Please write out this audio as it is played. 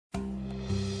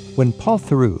When Paul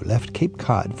Theroux left Cape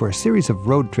Cod for a series of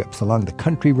road trips along the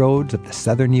country roads of the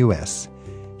southern U.S.,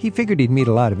 he figured he'd meet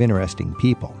a lot of interesting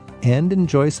people and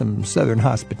enjoy some southern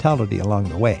hospitality along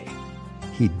the way.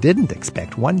 He didn't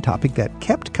expect one topic that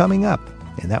kept coming up,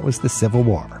 and that was the Civil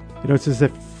War. It's as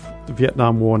if the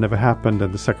Vietnam War never happened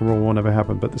and the Second World War never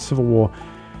happened, but the Civil War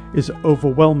is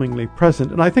overwhelmingly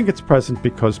present, and I think it's present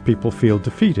because people feel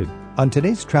defeated. On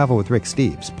today's Travel with Rick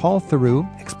Steves, Paul Theroux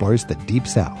explores the Deep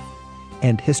South,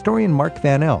 and historian Mark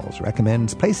Van Els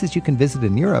recommends places you can visit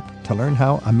in Europe to learn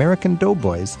how American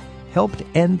doughboys helped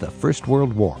end the First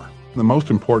World War. The most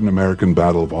important American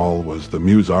battle of all was the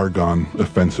Meuse-Argonne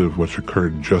offensive, which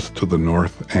occurred just to the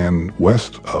north and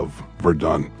west of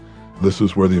Verdun. This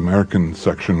is where the American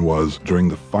section was during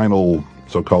the final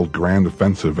so-called Grand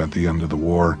Offensive at the end of the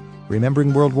war.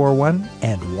 Remembering World War I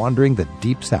and wandering the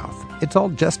Deep South. It's all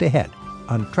just ahead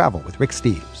on Travel with Rick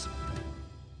Steves.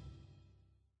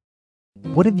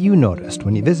 What have you noticed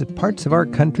when you visit parts of our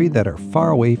country that are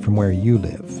far away from where you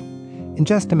live? In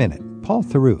just a minute, Paul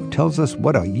Theroux tells us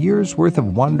what a year's worth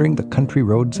of wandering the country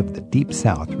roads of the Deep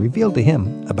South revealed to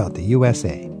him about the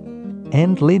USA.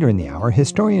 And later in the hour,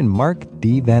 historian Mark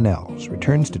D. Van Els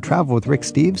returns to Travel with Rick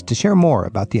Steves to share more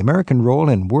about the American role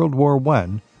in World War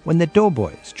I when the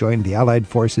Doughboys joined the Allied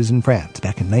forces in France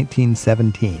back in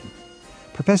 1917.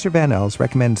 Professor Van Els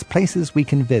recommends places we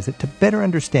can visit to better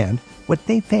understand what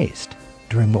they faced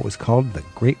during what was called the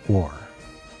Great War.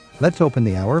 Let's open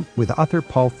the hour with author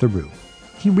Paul Theroux.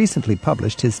 He recently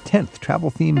published his 10th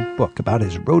travel-themed book about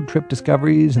his road trip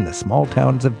discoveries in the small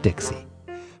towns of Dixie.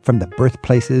 From the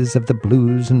birthplaces of the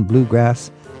blues and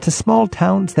bluegrass to small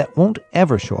towns that won't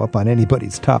ever show up on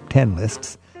anybody's top 10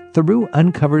 lists, Theroux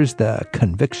uncovers the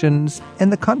convictions and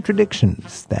the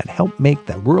contradictions that help make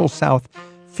the rural South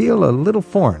feel a little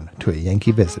foreign to a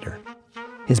Yankee visitor.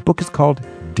 His book is called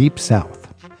Deep South.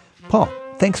 Paul,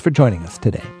 thanks for joining us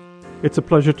today. It's a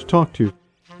pleasure to talk to you.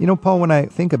 You know, Paul, when I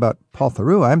think about Paul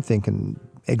Theroux, I'm thinking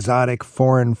exotic,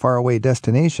 foreign, faraway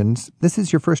destinations. This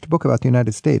is your first book about the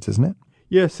United States, isn't it?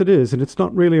 Yes, it is. And it's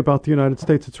not really about the United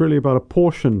States. It's really about a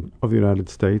portion of the United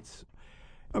States.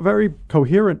 A very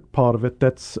coherent part of it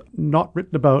that's not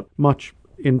written about much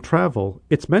in travel.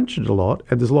 It's mentioned a lot,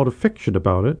 and there's a lot of fiction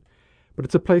about it. But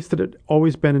it's a place that had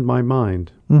always been in my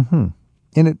mind. Mm-hmm.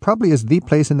 And it probably is the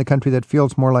place in the country that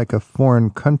feels more like a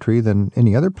foreign country than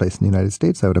any other place in the United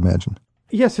States, I would imagine.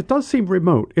 Yes, it does seem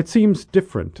remote. It seems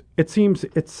different. It seems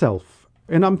itself.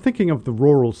 And I'm thinking of the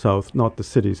rural South, not the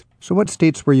cities. So what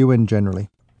states were you in generally?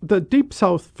 The Deep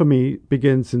South, for me,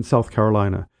 begins in South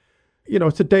Carolina.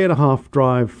 It's a day-and-a-half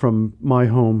drive from my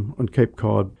home on Cape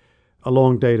Cod, a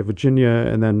long day to Virginia,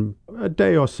 and then a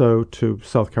day or so to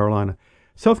South Carolina.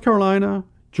 South Carolina,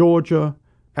 Georgia,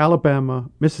 Alabama,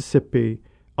 Mississippi,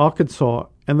 Arkansas,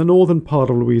 and the northern part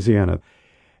of Louisiana.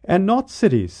 And not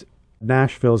cities.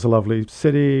 Nashville's a lovely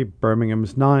city,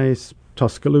 Birmingham's nice,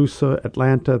 Tuscaloosa,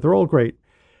 Atlanta, they're all great.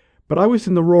 But I was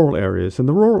in the rural areas, and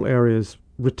the rural areas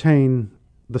retain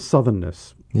the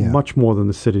southernness much more than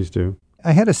the cities do.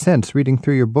 I had a sense reading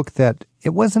through your book that it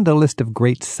wasn't a list of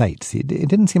great sights. It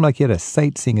didn't seem like you had a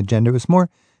sightseeing agenda. It was more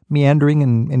meandering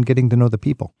and getting to know the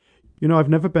people. I've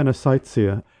never been a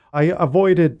sightseer. I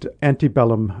avoided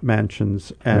antebellum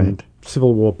mansions and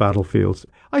Civil War battlefields.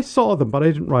 I saw them, but I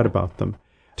didn't write about them.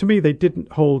 To me, they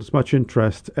didn't hold as much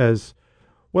interest as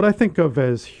what I think of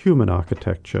as human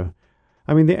architecture.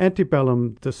 I mean, the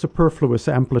antebellum, the superfluous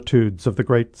amplitudes of the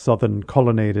great southern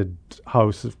colonnaded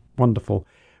house is wonderful.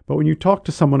 But when you talk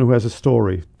to someone who has a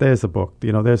story, there's a book.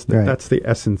 That's the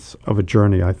essence of a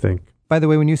journey, I think. By the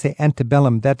way, when you say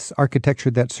antebellum, that's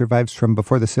architecture that survives from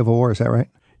before the Civil War, is that right?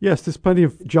 Yes, there's plenty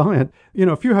of giant.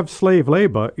 If you have slave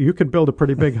labor, you can build a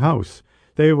pretty big house.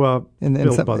 They were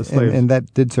built by the slaves. And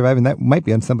that did survive, and that might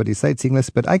be on somebody's sightseeing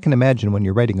list. But I can imagine when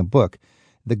you're writing a book,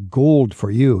 the gold for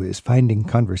you is finding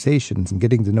conversations and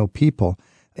getting to know people.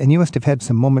 And you must have had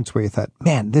some moments where you thought,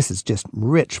 man, this is just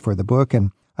rich for the book,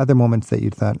 and other moments that you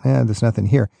thought, there's nothing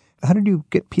here. How did you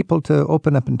get people to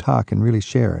open up and talk and really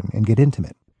share and get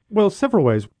intimate? Well, several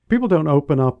ways. People don't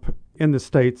open up in the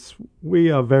States.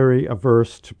 We are very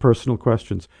averse to personal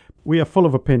questions. We are full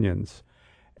of opinions.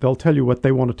 They'll tell you what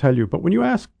they want to tell you. But when you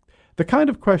ask the kind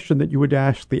of question that you would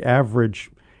ask the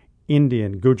average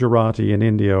Indian, Gujarati in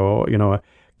India, or, a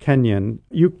Kenyan,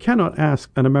 you cannot ask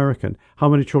an American, how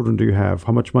many children do you have?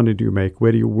 How much money do you make?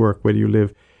 Where do you work? Where do you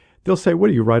live? They'll say, what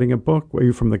are you writing a book? Are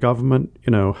you from the government?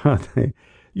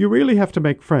 You really have to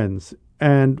make friends.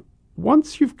 And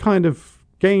once you've kind of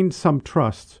gained some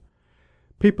trust,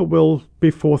 people will be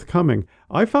forthcoming.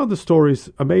 I found the stories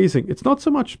amazing. It's not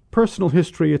so much personal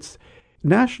history, it's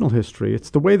national history. It's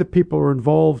the way that people are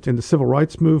involved in the civil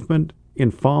rights movement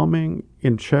in farming,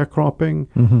 in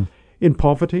sharecropping, in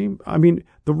poverty. I mean,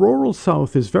 the rural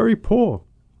South is very poor.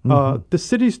 The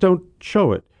cities don't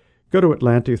show it. Go to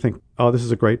Atlanta, you think, oh, this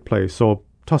is a great place. Or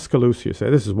Tuscaloosa, you say,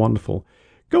 this is wonderful.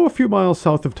 Go a few miles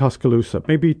south of Tuscaloosa,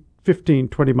 maybe 15,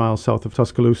 20 miles south of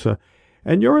Tuscaloosa,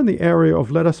 and you're in the area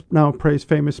of Let Us Now Praise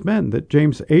Famous Men, that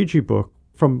James Agee book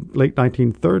from late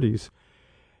 1930s.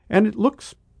 And it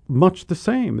looks much the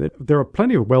same. There are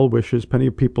plenty of well-wishers, plenty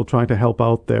of people trying to help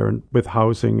out there and with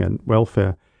housing and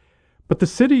welfare. But the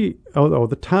city, or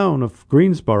the town of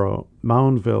Greensboro,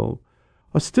 Moundville,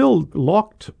 are still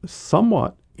locked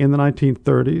somewhat in the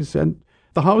 1930s, and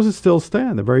the houses still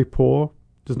stand. They're very poor.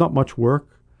 There's not much work.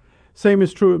 Same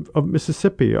is true of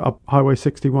Mississippi, up Highway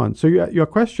 61. So your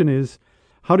question is,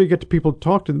 how do you get to people to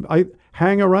talk to them? I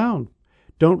hang around.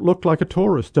 Don't look like a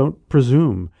tourist. Don't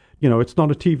presume. It's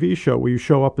not a TV show where you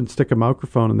show up and stick a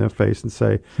microphone in their face and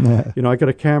say, I got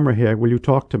a camera here. Will you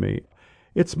talk to me?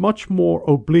 It's much more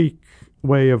oblique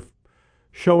way of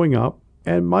showing up,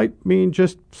 and might mean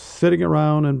just sitting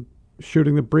around and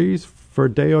shooting the breeze for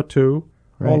a day or two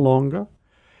or longer.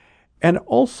 And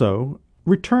also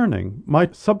returning. My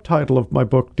subtitle of my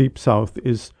book, Deep South,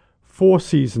 is 4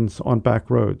 Seasons on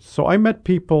Back Roads. So I met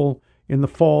people in the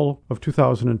fall of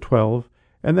 2012,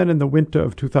 and then in the winter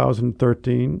of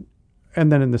 2013,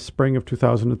 and then in the spring of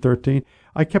 2013.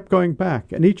 I kept going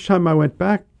back. And each time I went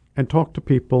back and talked to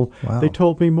people, they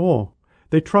told me more.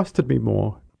 They trusted me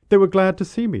more. They were glad to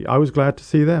see me. I was glad to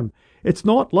see them. It's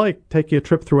not like taking a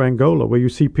trip through Angola where you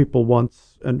see people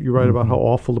once and you write about how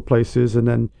awful the place is and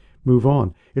then move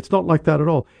on. It's not like that at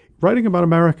all. Writing about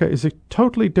America is a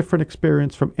totally different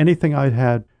experience from anything I'd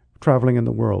had traveling in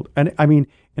the world. And I mean,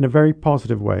 in a very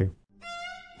positive way.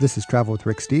 This is Travel with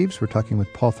Rick Steves. We're talking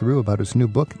with Paul Theroux about his new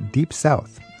book, Deep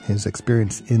South, his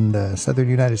experience in the southern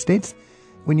United States.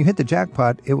 When you hit the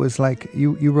jackpot, it was like,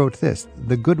 you wrote this,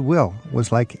 the goodwill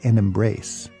was like an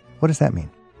embrace. What does that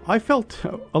mean? I felt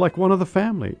like one of the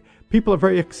family. People are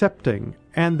very accepting,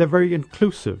 and they're very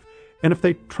inclusive. And if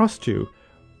they trust you,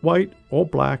 white or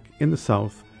black in the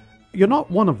South, you're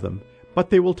not one of them, but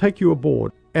they will take you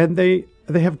aboard. And they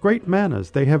have great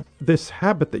manners. They have this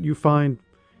habit that you find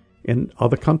in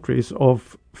other countries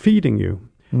of feeding you,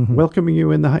 welcoming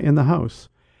you in the house.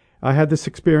 I had this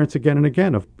experience again and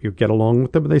again of you get along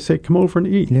with them and they say, come over and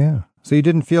eat. Yeah. So you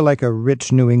didn't feel like a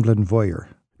rich New England voyeur?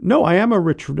 No, I am a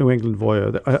rich New England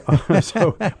voyeur,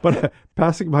 but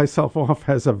passing myself off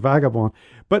as a vagabond.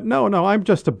 But no, I'm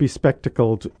just a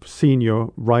bespectacled senior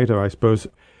writer, I suppose.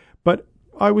 But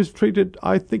I was treated,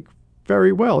 I think,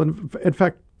 very well. And in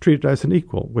fact, treated as an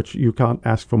equal, which you can't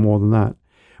ask for more than that.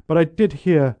 But I did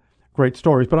hear great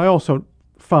stories. But I also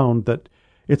found that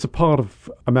it's a part of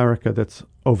America that's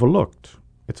overlooked.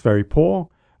 It's very poor.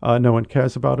 No one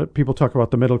cares about it. People talk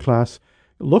about the middle class.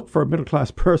 Look for a middle-class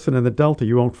person in the Delta.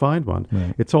 You won't find one.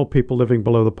 Right. It's all people living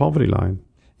below the poverty line.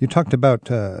 You talked about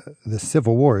the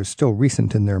Civil War is still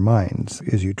recent in their minds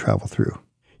as you travel through.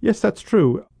 Yes, that's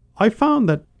true. I found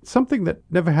that something that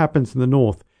never happens in the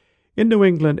North. In New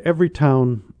England, every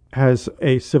town has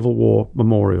a Civil War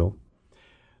memorial.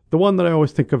 The one that I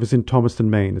always think of is in Thomaston,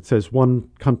 Maine. It says, one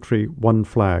country, one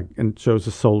flag, and it shows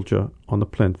a soldier on the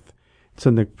plinth. It's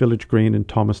in the village green in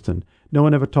Thomaston. No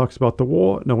one ever talks about the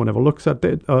war. No one ever looks at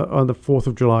it. On the 4th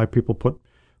of July, people put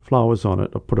flowers on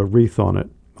it or put a wreath on it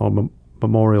on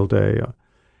Memorial Day.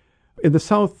 In the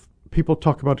South, people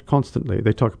talk about it constantly.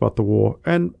 They talk about the war.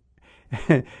 And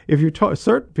if you talk,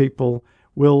 certain people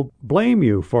will blame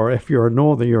you for, if you're a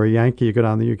Northern, you're a Yankee, you go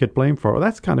down there, you get blamed for it. Well,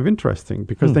 that's kind of interesting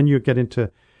because then you get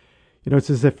into, it's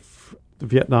as if the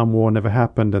Vietnam War never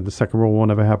happened and the Second World War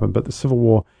never happened, but the Civil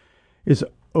War is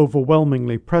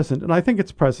overwhelmingly present. And I think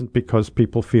it's present because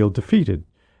people feel defeated.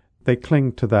 They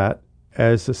cling to that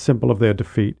as a symbol of their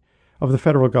defeat, of the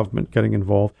federal government getting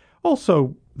involved.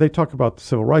 Also, they talk about the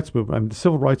civil rights movement. I mean, the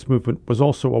civil rights movement was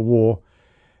also a war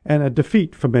and a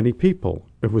defeat for many people.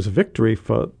 It was a victory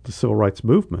for the civil rights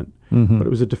movement, but it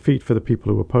was a defeat for the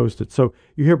people who opposed it. So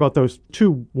you hear about those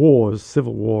two wars,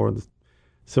 Civil War and the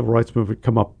civil rights movement,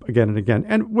 come up again and again,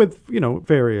 and with,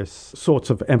 various sorts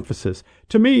of emphasis.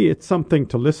 To me, it's something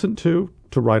to listen to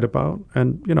write about,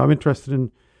 and, I'm interested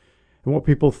in what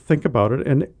people think about it,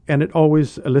 and it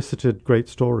always elicited great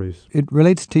stories. It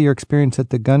relates to your experience at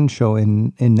the gun show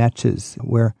in Natchez,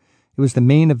 where it was the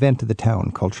main event of the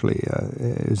town culturally.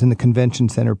 It was in the convention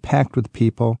center, packed with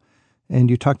people, and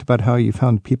you talked about how you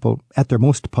found people at their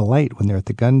most polite when they're at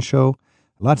the gun show,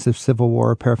 lots of Civil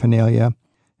War paraphernalia.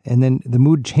 And then the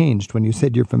mood changed when you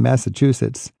said you're from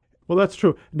Massachusetts. Well, that's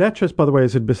true. Natchez, by the way,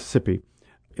 is in Mississippi,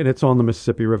 and it's on the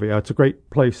Mississippi River. It's a great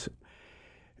place.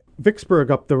 Vicksburg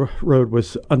up the road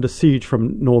was under siege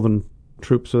from northern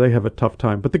troops, so they have a tough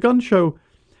time. But the gun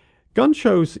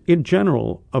shows in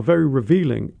general are very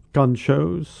revealing. Gun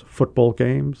shows, football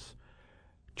games,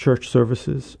 church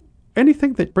services,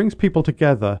 anything that brings people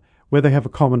together where they have a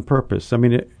common purpose. I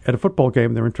mean, at a football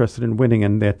game, they're interested in winning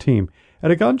and their team.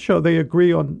 At a gun show, they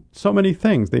agree on so many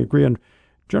things. They agree on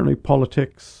generally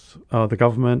politics, the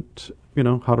government,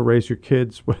 how to raise your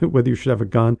kids, whether you should have a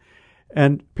gun.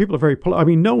 And people are very polite. I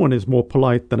mean, no one is more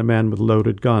polite than a man with a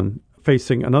loaded gun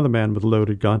facing another man with a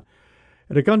loaded gun.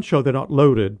 At a gun show, they're not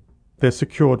loaded. They're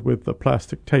secured with the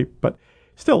plastic tape, but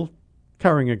still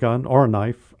carrying a gun or a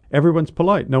knife. Everyone's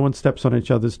polite. No one steps on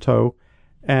each other's toe.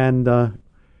 And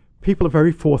people are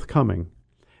very forthcoming.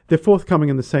 They're forthcoming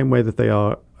in the same way that they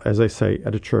are, as I say,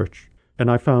 at a church.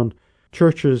 And I found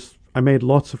churches, I made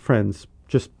lots of friends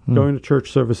just going to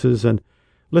church services and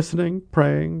listening,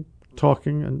 praying,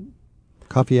 talking, and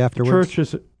coffee afterwards.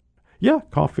 Churches,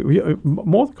 coffee.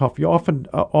 More than coffee.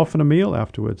 Often a meal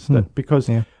afterwards. Because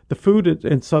the food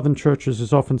in southern churches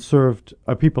is often served.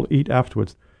 People eat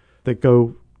afterwards. They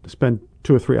go spend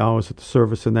 2 or 3 hours at the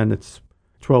service, and then it's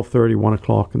 12:30, 1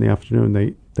 o'clock in the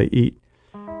afternoon. They eat.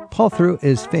 Paul Theroux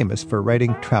is famous for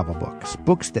writing travel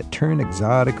books that turn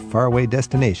exotic, faraway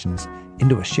destinations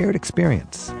into a shared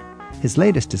experience. His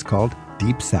latest is called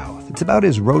Deep South. It's about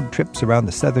his road trips around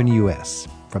the southern U.S.,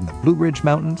 from the Blue Ridge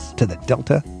Mountains to the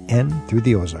Delta and through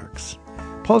the Ozarks.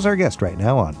 Paul's our guest right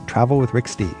now on Travel with Rick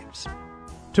Steves.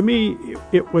 To me,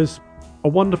 it was a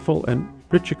wonderful and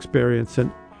rich experience.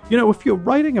 And, if you're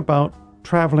writing about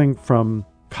traveling from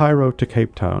Cairo to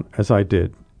Cape Town, as I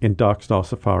did in Dark Star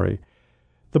Safari,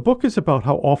 the book is about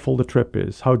how awful the trip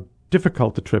is, how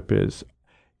difficult the trip is.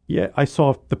 Yeah, I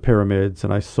saw the pyramids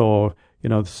and I saw,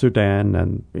 the Sudan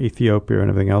and Ethiopia and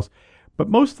everything else. But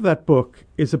most of that book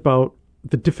is about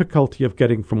the difficulty of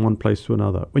getting from one place to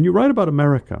another. When you write about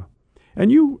America,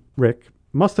 and you, Rick,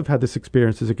 must have had this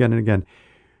experiences again and again,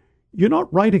 you're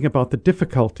not writing about the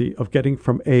difficulty of getting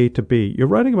from A to B. You're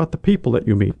writing about the people that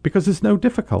you meet because there's no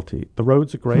difficulty. The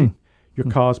roads are great. Your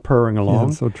car's purring along. Yeah,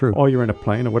 that's so true. Or you're in a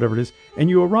plane or whatever it is, and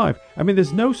you arrive. I mean,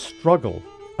 there's no struggle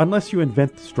unless you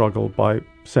invent the struggle by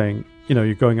saying,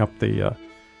 you're going up the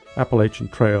Appalachian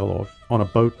Trail or on a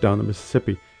boat down the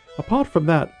Mississippi. Apart from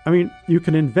that, I mean, you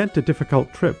can invent a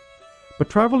difficult trip, but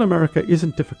travel in America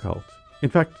isn't difficult. In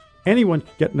fact, anyone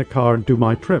can get in a car and do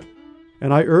my trip.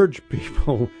 And I urge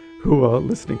people who are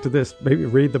listening to this, maybe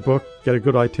read the book, get a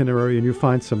good itinerary, and you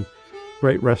find some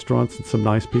great restaurants and some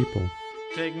nice people.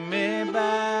 Take me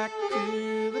back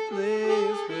to the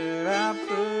place where I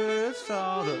first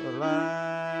saw the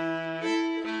light.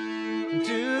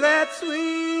 To that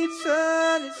sweet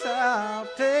sunny south,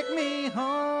 take me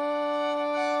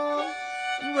home,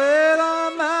 where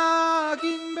the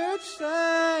mockingbird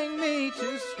sang me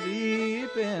to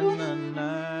sleep in the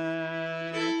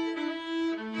night.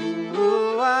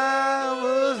 Oh, why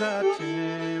was I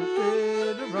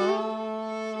tempted to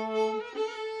roam?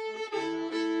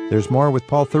 There's more with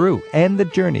Paul Theroux and the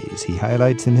journeys he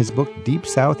highlights in his book Deep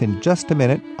South in just a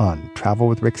minute on Travel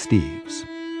with Rick Steves.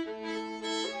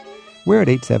 We're at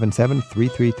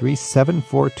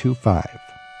 877-333-7425.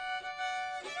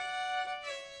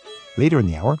 Later in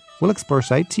the hour, we'll explore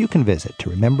sites you can visit to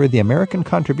remember the American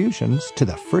contributions to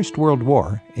the First World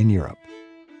War in Europe.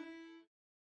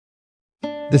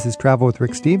 This is Travel with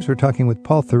Rick Steves. We're talking with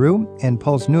Paul Theroux, and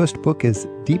Paul's newest book is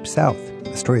Deep South,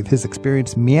 the story of his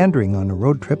experience meandering on a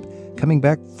road trip, coming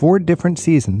back 4 different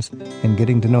seasons, and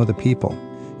getting to know the people.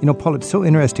 Paul, it's so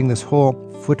interesting, this whole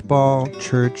football,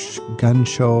 church, gun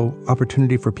show,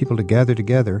 opportunity for people to gather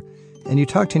together. And you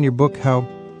talked in your book how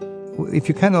if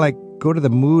you kind of go to the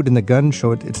mood in the gun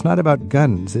show, it's not about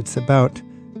guns. It's about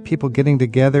people getting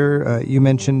together. You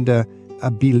mentioned a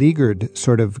beleaguered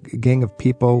sort of gang of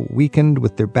people, weakened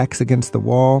with their backs against the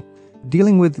wall,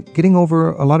 dealing with getting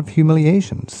over a lot of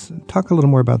humiliations. Talk a little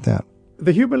more about that.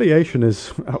 The humiliation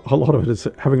is, a lot of it is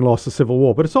having lost the Civil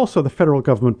War, but it's also the federal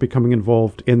government becoming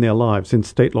involved in their lives, in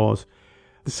state laws.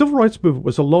 The Civil Rights Movement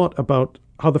was a lot about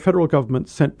how the federal government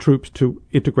sent troops to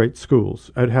integrate schools.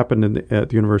 It happened at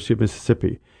the University of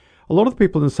Mississippi. A lot of the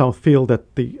people in the South feel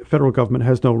that the federal government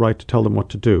has no right to tell them what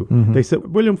to do. Mm-hmm. They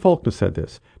said, William Faulkner said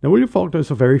this. Now, William Faulkner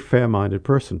is a very fair-minded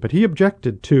person, but he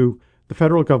objected to the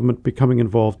federal government becoming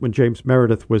involved when James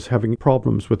Meredith was having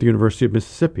problems with the University of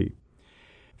Mississippi.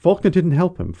 Faulkner didn't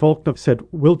help him. Faulkner said,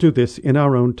 we'll do this in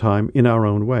our own time, in our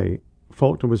own way.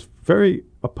 Faulkner was very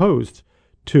opposed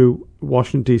to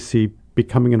Washington, D.C.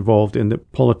 becoming involved in the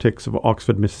politics of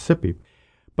Oxford, Mississippi.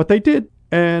 But they did,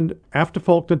 and after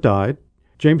Faulkner died,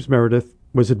 James Meredith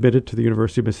was admitted to the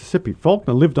University of Mississippi.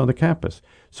 Faulkner lived on the campus.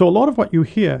 So a lot of what you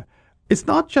hear is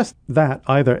not just that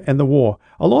either and the war.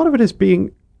 A lot of it is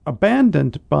being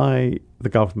abandoned by the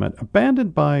government,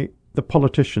 abandoned by the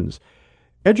politicians.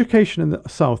 Education in the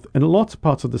South, in lots of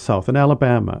parts of the South, in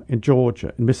Alabama, in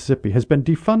Georgia, in Mississippi, has been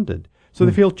defunded. So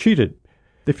they feel cheated.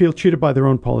 They feel cheated by their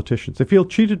own politicians. They feel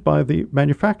cheated by the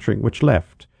manufacturing, which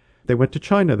left. They went to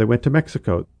China. They went to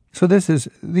Mexico. So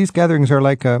these gatherings are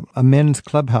like a men's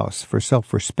clubhouse for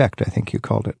self-respect, I think you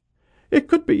called it. It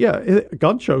could be, yeah. A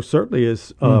gun show certainly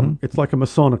is. It's like a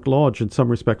Masonic lodge in some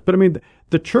respects. But I mean,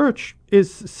 the church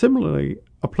is similarly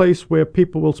a place where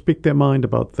people will speak their mind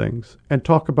about things and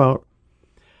talk about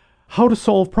how to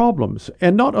solve problems.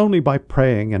 And not only by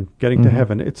praying and getting to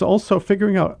heaven, it's also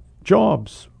figuring out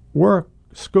jobs, work,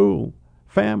 school,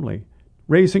 family,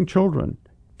 raising children,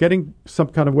 getting some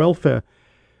kind of welfare.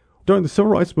 During the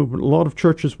Civil Rights Movement, a lot of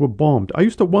churches were bombed. I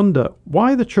used to wonder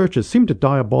why the churches seemed a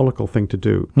diabolical thing to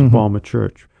do, to bomb a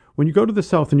church. When you go to the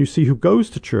South and you see who goes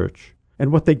to church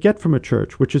and what they get from a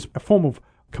church, which is a form of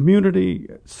community,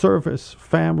 service,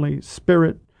 family,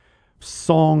 spirit,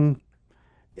 song,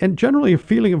 and generally a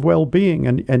feeling of well-being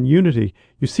and unity,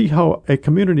 you see how a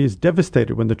community is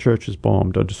devastated when the church is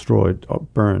bombed or destroyed or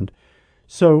burned.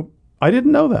 So I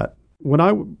didn't know that. When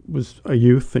I was a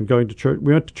youth and going to church,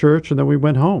 we went to church and then we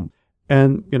went home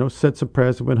and, said some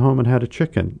prayers and went home and had a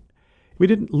chicken. We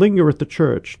didn't linger at the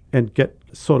church and get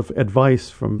sort of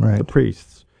advice from the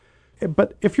priests.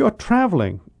 But if you're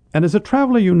traveling, and as a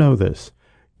traveler you know this,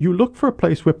 you look for a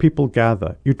place where people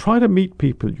gather. You try to meet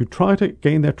people. You try to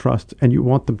gain their trust, and you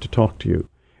want them to talk to you.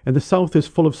 And the South is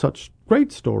full of such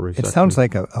great stories. It sounds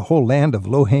like a whole land of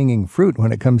low-hanging fruit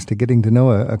when it comes to getting to know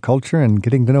a culture and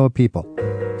getting to know a people.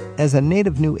 As a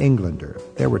native New Englander,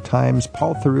 there were times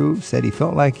Paul Theroux said he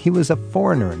felt like he was a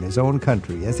foreigner in his own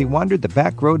country as he wandered the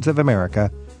back roads of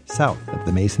America south of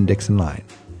the Mason-Dixon line.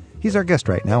 He's our guest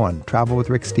right now on Travel with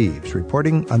Rick Steves,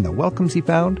 reporting on the welcomes he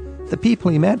found, the people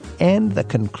he met, and the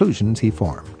conclusions he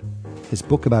formed. His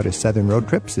book about his southern road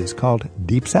trips is called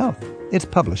Deep South. It's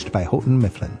published by Houghton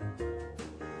Mifflin.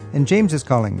 And James is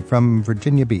calling from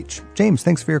Virginia Beach. James,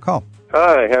 thanks for your call.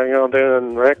 Hi, how you all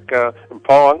doing, Rick? And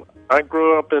Paul, I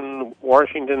grew up in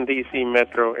Washington, D.C.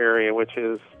 metro area, which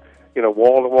is,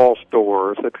 wall-to-wall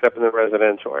stores, except in the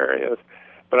residential areas.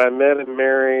 But I met and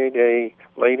married a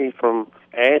lady from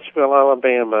Asheville,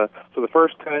 Alabama. So the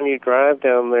first time you drive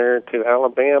down there to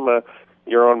Alabama,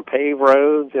 you're on paved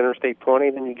roads, Interstate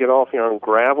 20, then you get off, you're on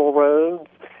gravel roads,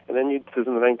 and then this is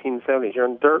in the 1970s, you're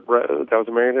on dirt roads. I was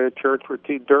married at a church where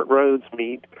two dirt roads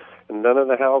meet, and none of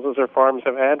the houses or farms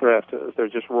have addresses. They're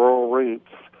just rural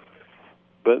routes.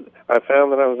 But I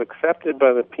found that I was accepted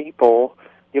by the people,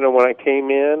 when I came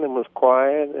in and was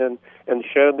quiet and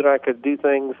showed that I could do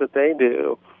things that they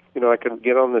do. I could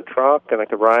get on the truck and I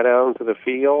could ride out into the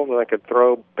field and I could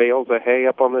throw bales of hay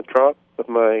up on the truck with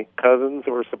my cousins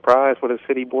who were surprised what a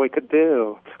city boy could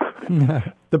do.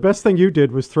 The best thing you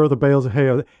did was throw the bales of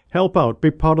hay. Help out,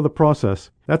 be part of the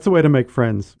process. That's the way to make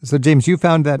friends. So, James, you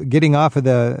found that getting off of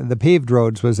the paved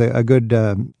roads was a good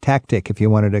tactic if you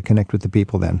wanted to connect with the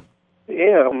people then.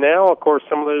 Yeah, now, of course,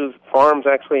 some of those farms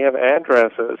actually have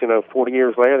addresses. 40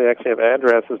 years later, they actually have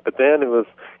addresses. But then it was,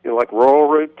 like rural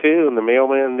Route 2, and the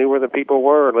mailman knew where the people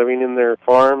were, living in their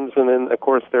farms and then, of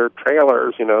course, their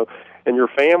trailers, And your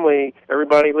family,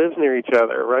 everybody lives near each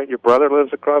other, right? Your brother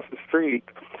lives across the street.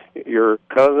 Your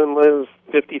cousin lives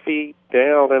 50 feet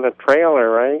down in a trailer,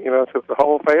 right? So it's the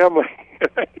whole family.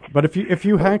 But if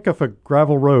you hanker for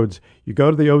gravel roads, you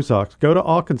go to the Ozarks, go to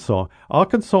Arkansas.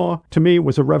 Arkansas, to me,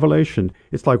 was a revelation.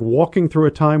 It's like walking through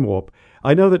a time warp.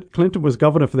 I know that Clinton was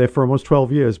governor there for almost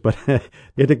 12 years, but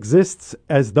it exists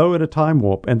as though in a time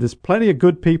warp. And there's plenty of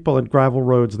good people and gravel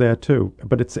roads there, too.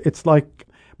 But it's like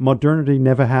modernity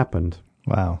never happened.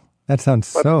 Wow. That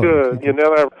sounds That's so good.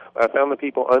 I found the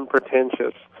people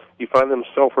unpretentious. You find them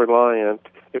self-reliant.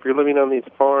 If you're living on these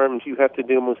farms, you have to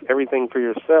do almost everything for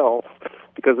yourself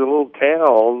because a little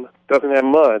town doesn't have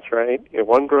much, right?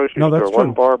 One grocery store,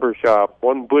 one barber shop,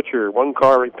 one butcher, one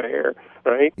car repair,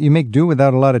 right? You make do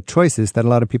without a lot of choices that a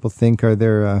lot of people think are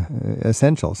their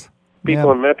essentials.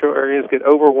 People in metro areas get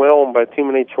overwhelmed by too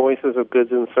many choices of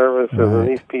goods and services, and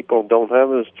these people don't have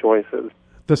those choices.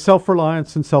 The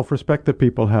self-reliance and self-respect that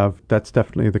people have, that's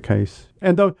definitely the case.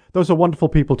 And those are wonderful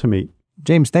people to meet.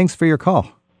 James, thanks for your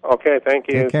call. Okay, thank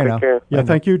you. Take care. Yeah,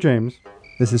 thank you, James.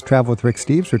 This is Travel with Rick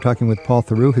Steves. We're talking with Paul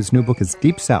Theroux. His new book is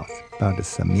Deep South, about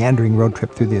his meandering road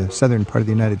trip through the southern part of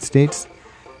the United States.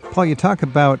 Paul, you talk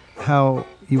about how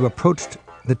you approached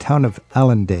the town of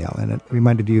Allendale, and it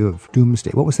reminded you of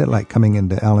Doomsday. What was that like coming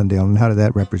into Allendale, and how did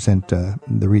that represent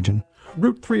the region?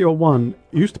 Route 301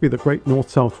 used to be the great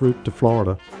north-south route to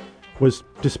Florida, was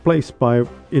displaced by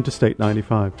Interstate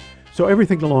 95. So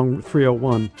everything along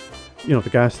 301 the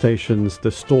gas stations,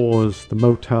 the stores, the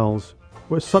motels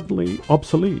were suddenly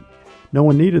obsolete. No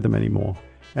one needed them anymore.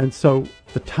 And so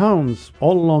the towns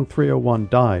all along 301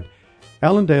 died.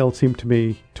 Allendale seemed to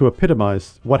me to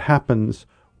epitomize what happens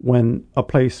when a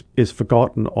place is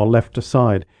forgotten or left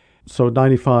aside. So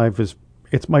 95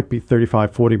 it might be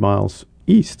 35, 40 miles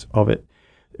east of it.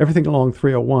 Everything along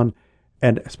 301,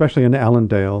 and especially in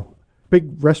Allendale,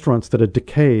 big restaurants that are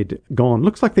decayed, gone.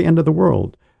 Looks like the end of the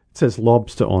world. It says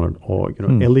lobster on it, or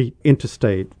elite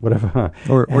interstate, whatever.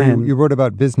 Or you wrote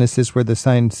about businesses where the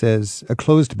sign says a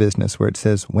closed business, where it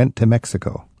says went to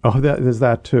Mexico. Oh, there's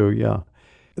that too. Yeah,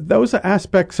 those are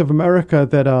aspects of America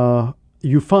that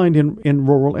you find in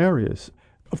rural areas.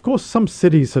 Of course, some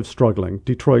cities are struggling.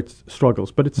 Detroit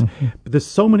struggles, but there's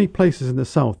so many places in the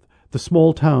South. The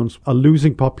small towns are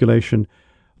losing population,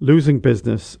 losing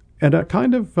business, and are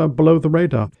kind of below the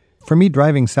radar. For me,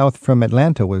 driving south from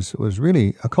Atlanta was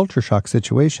really a culture shock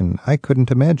situation. I couldn't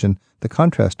imagine the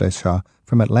contrast I saw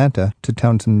from Atlanta to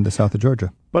towns in the south of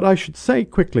Georgia. But I should say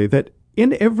quickly that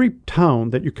in every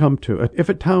town that you come to, if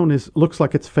a town looks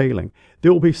like it's failing,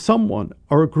 there will be someone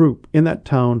or a group in that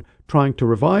town trying to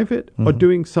revive it or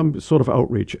doing some sort of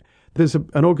outreach. There's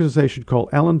an organization called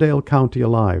Allendale County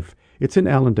Alive. It's in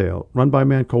Allendale, run by a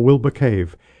man called Wilbur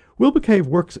Cave. Wilbur Cave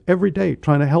works every day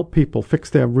trying to help people fix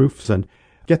their roofs and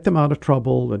get them out of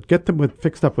trouble and get them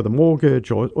fixed up with a mortgage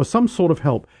or some sort of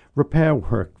help, repair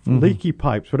work, leaky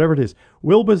pipes, whatever it is.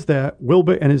 Wilbur's there,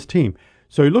 Wilbur and his team.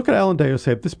 So you look at Allendale and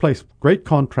say, this place, great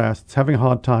contrast, it's having a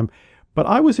hard time. But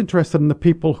I was interested in the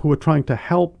people who are trying to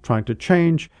help, trying to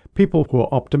change, people who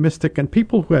are optimistic, and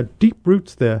people who had deep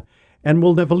roots there and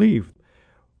will never leave.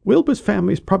 Wilbur's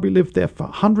family's probably lived there for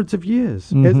hundreds of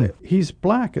years. He's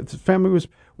black. His family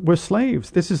were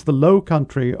slaves. This is the low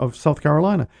country of South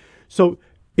Carolina. So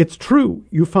it's true,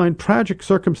 you find tragic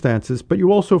circumstances, but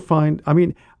you also find,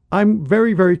 I'm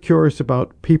very, very curious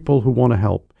about people who want to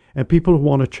help and people who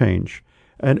want to change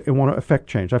and want to affect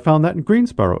change. I found that in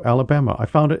Greensboro, Alabama. I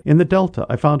found it in the Delta.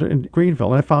 I found it in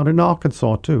Greenville, and I found it in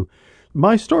Arkansas, too.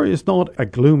 My story is not a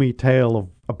gloomy tale of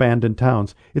abandoned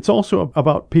towns. It's also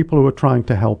about people who are trying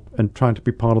to help and trying to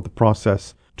be part of the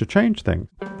process to change things.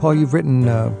 Paul, you've written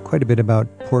quite a bit about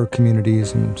poor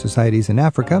communities and societies in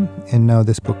Africa, and now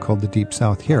this book called The Deep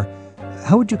South here.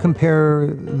 How would you compare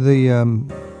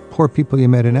the poor people you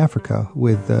met in Africa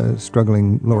with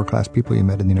struggling lower-class people you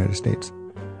met in the United States?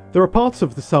 There are parts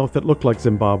of the South that look like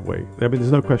Zimbabwe.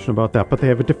 There's no question about that, but they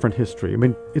have a different history.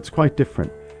 It's quite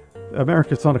different.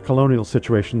 America's not a colonial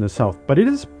situation in the South, but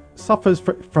it suffers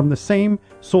from the same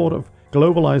sort of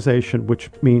globalization, which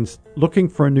means looking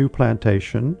for a new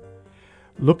plantation,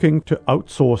 looking to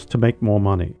outsource to make more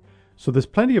money. So there's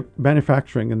plenty of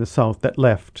manufacturing in the South that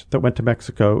went to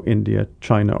Mexico, India,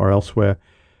 China, or elsewhere.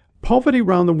 Poverty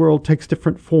around the world takes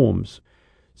different forms.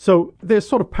 So there's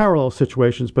sort of parallel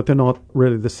situations, but they're not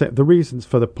really the same. The reasons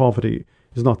for the poverty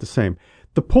is not the same.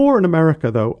 The poor in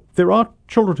America, though, there are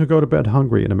children who go to bed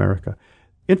hungry in America.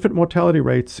 Infant mortality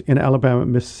rates in Alabama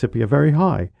and Mississippi are very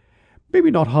high. Maybe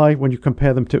not high when you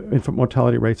compare them to infant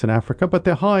mortality rates in Africa, but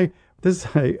they're high. This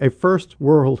is a first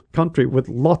world country with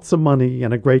lots of money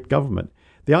and a great government.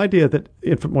 The idea that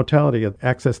infant mortality and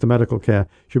access to medical care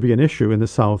should be an issue in the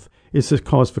South is a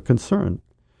cause for concern.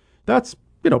 That's,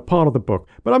 part of the book.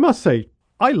 But I must say,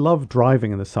 I love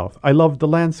driving in the South. I love the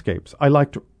landscapes. I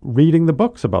liked reading the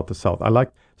books about the South. I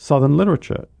like Southern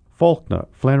literature, Faulkner,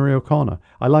 Flannery O'Connor.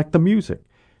 I like the music.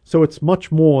 So it's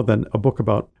much more than a book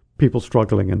about people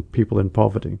struggling and people in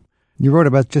poverty. You wrote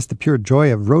about just the pure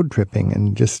joy of road tripping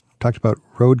and just talked about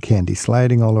road candy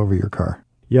sliding all over your car.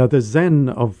 Yeah, the zen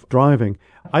of driving.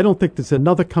 I don't think there's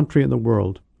another country in the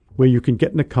world where you can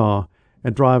get in a car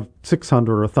and drive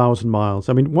 600 or 1,000 miles.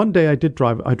 One day I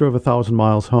drove 1,000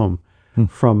 miles home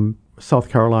from South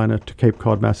Carolina to Cape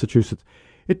Cod, Massachusetts.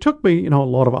 It took me, a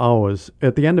lot of hours.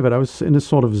 At the end of it, I was in a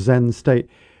sort of zen state.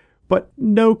 But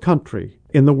no country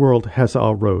in the world has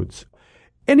our roads.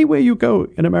 Anywhere you go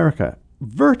in America,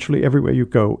 virtually everywhere you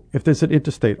go, if there's an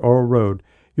interstate or a road,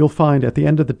 you'll find at the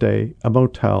end of the day a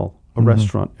motel, a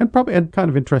restaurant, and kind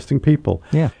of interesting people.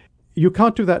 Yeah. You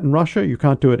can't do that in Russia. You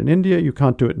can't do it in India. You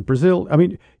can't do it in Brazil.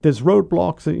 There's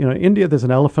roadblocks. In India, there's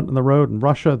an elephant in the road. In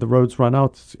Russia, the roads run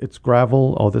out. It's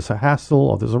gravel, or there's a hassle,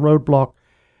 or there's a roadblock.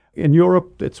 In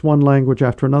Europe, it's one language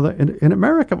after another. In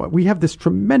America, we have this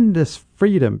tremendous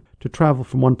freedom to travel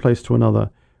from one place to another.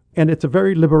 And it's a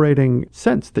very liberating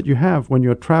sense that you have when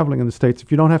you're traveling in the States.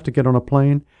 If you don't have to get on a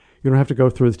plane, you don't have to go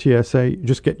through the TSA, you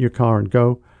just get in your car and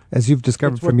go. As you've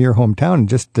discovered from your hometown,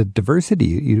 just the diversity.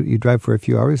 You drive for a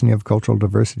few hours and you have cultural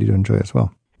diversity to enjoy as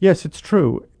well. Yes, it's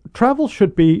true. Travel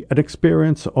should be an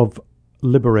experience of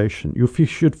liberation. You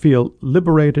should feel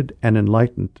liberated and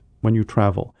enlightened when you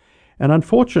travel. And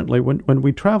unfortunately, when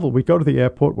we travel, we go to the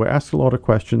airport, we're asked a lot of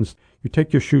questions, you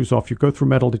take your shoes off, you go through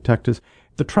metal detectors.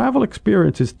 The travel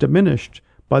experience is diminished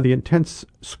by the intense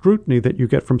scrutiny that you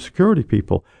get from security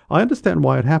people. I understand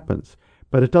why it happens,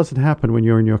 but it doesn't happen when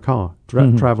you're in your car,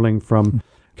 traveling from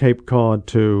Cape Cod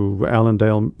to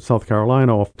Allendale, South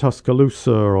Carolina, or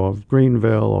Tuscaloosa, or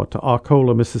Greenville, or to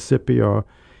Arcola, Mississippi, or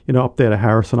up there to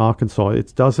Harrison, Arkansas.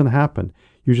 It doesn't happen.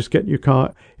 You just get in your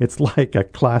car. It's like a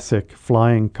classic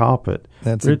flying carpet.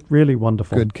 That's really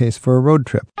wonderful. Good case for a road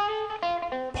trip.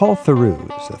 Paul Theroux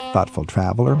is a thoughtful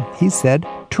traveler. He said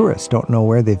tourists don't know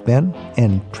where they've been,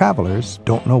 and travelers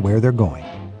don't know where they're going.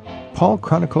 Paul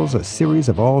chronicles a series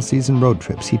of all-season road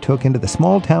trips he took into the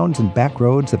small towns and back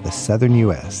roads of the southern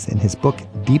U.S. in his book,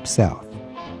 Deep South.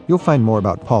 You'll find more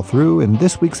about Paul Theroux in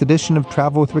this week's edition of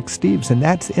Travel with Rick Steves, and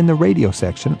that's in the radio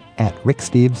section at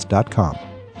ricksteves.com.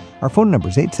 Our phone number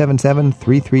is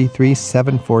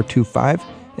 877-333-7425,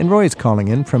 and Roy's calling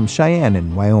in from Cheyenne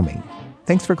in Wyoming.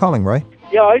 Thanks for calling, Roy.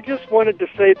 Yeah, I just wanted to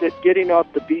say that getting off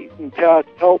the beaten path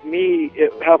helped me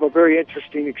have a very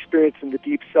interesting experience in the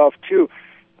Deep South, too.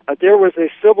 There was a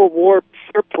Civil War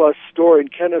surplus store in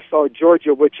Kennesaw,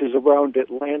 Georgia, which is around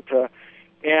Atlanta.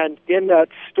 And in that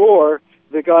store,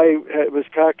 the guy was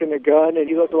packing a gun, and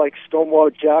he looked like Stonewall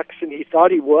Jackson. He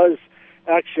thought he was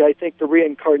actually, I think, the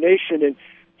reincarnation. And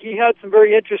he had some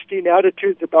very interesting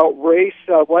attitudes about race.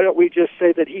 Why don't we just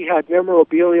say that he had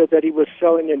memorabilia that he was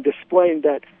selling and displaying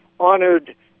that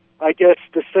honored, I guess,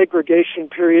 the segregation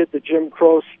period, the Jim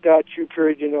Crow statue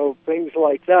period, things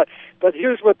like that. But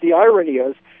here's what the irony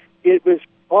is. It was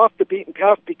off the beaten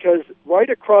path because right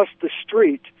across the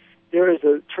street there is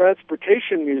a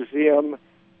transportation museum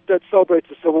that celebrates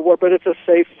the Civil War, but it's a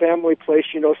safe family place,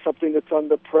 something that's on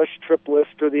the press trip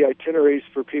list or the itineraries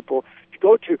for people to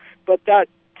go to. But that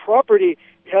property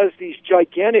has these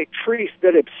gigantic trees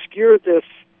that obscure this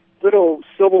little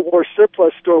Civil War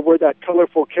surplus store where that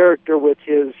colorful character with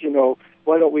his,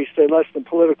 why don't we say less than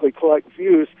politically correct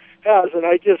views has. And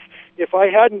if I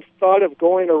hadn't thought of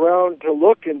going around to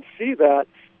look and see that,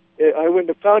 I wouldn't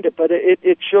have found it. But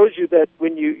it shows you that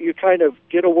when you kind of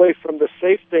get away from the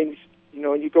safe things,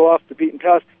 and you go off the beaten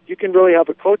path, you can really have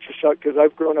a culture shock, because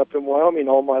I've grown up in Wyoming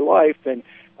all my life, and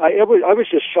I was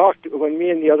just shocked when me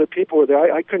and the other people were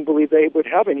there. I couldn't believe they would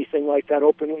have anything like that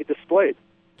openly displayed.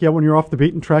 Yeah, when you're off the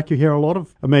beaten track, you hear a lot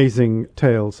of amazing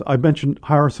tales. I mentioned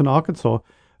Harrison, Arkansas.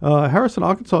 Harrison,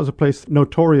 Arkansas is a place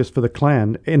notorious for the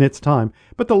Klan in its time,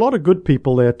 but there are a lot of good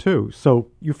people there, too.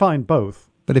 So you find both.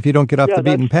 But if you don't get off the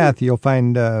beaten path, you'll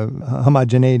find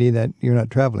homogeneity that you're not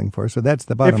traveling for. So that's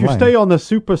the bottom line. If you stay on the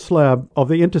super slab of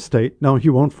the interstate, no,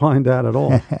 you won't find that at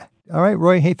all. All right,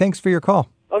 Roy. Hey, thanks for your call.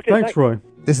 Okay, thanks, Roy.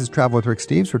 This is Travel with Rick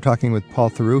Steves. We're talking with Paul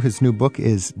Theroux. His new book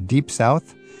is Deep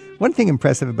South. One thing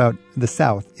impressive about the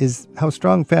South is how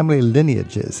strong family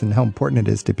lineage is and how important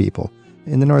it is to people.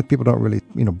 In the North, people don't really,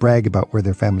 brag about where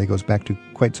their family goes back to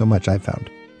quite so much, I've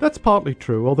found. That's partly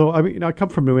true, although, I come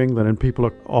from New England, and people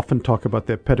often talk about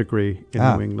their pedigree in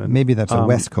New England. Maybe that's a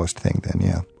West Coast thing then,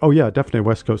 yeah. Oh, yeah, definitely a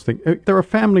West Coast thing. There are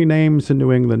family names in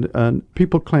New England, and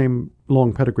people claim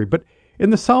long pedigree. But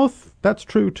in the South, that's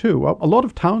true, too. A lot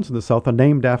of towns in the South are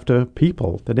named after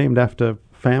people. They're named after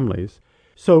families.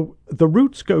 So the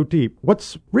roots go deep.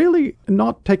 What's really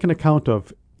not taken account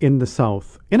of in the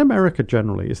South, in America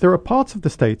generally, is there are parts of the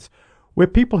states where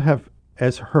people have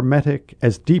as hermetic,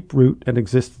 as deep root and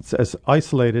existence, as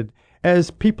isolated as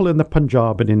people in the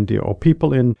Punjab in India or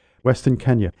people in Western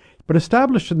Kenya, but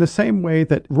established in the same way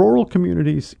that rural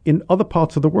communities in other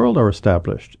parts of the world are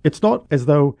established. It's not as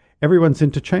though everyone's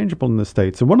interchangeable in the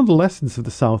States. And one of the lessons of the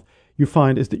South you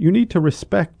find is that you need to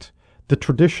respect the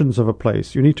traditions of a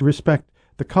place. You need to respect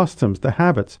the customs, the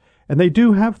habits, and they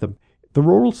do have them. The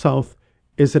rural South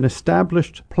is an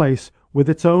established place with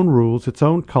its own rules, its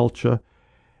own culture.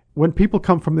 When people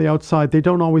come from the outside, they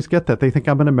don't always get that. They think,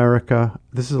 I'm in America,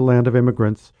 this is a land of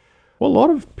immigrants. Well, a lot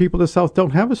of people in the South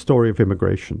don't have a story of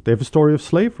immigration. They have a story of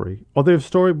slavery, or they have a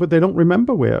story, but they don't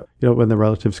remember where, when their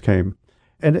relatives came.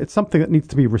 And it's something that needs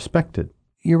to be respected.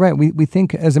 You're right. We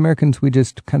think as Americans, we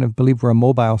just kind of believe we're a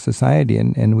mobile society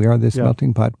and we are this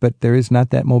melting pot, but there is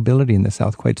not that mobility in the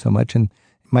South quite so much, and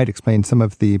it might explain some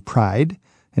of the pride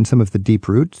and some of the deep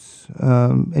roots.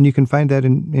 And you can find that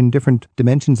in different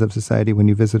dimensions of society when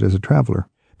you visit as a traveler.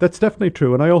 That's definitely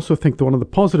true. And I also think that one of the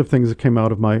positive things that came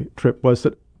out of my trip was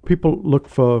that people look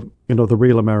for, the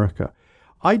real America.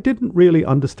 I didn't really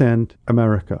understand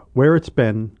America, where it's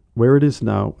been, where it is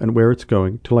now, and where it's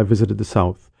going, till I visited the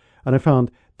South. And I found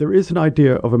there is an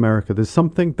idea of America. There's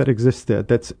something that exists there.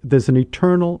 There's an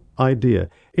eternal idea.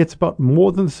 It's about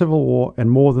more than the Civil War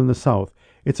and more than the South.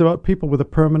 It's about people with a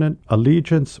permanent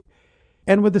allegiance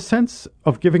and with a sense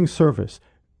of giving service.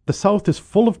 The South is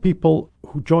full of people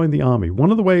who join the army. One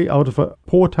of the way out of a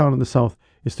poor town in the South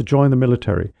is to join the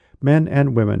military, men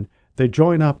and women. They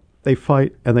join up, they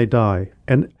fight, and they die.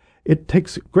 And it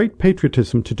takes great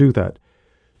patriotism to do that.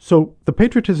 So the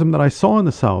patriotism that I saw in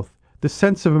the South, the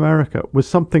sense of America, was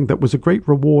something that was a great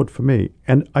reward for me.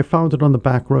 And I found it on the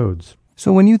back roads.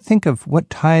 So when you think of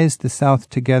what ties the South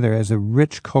together as a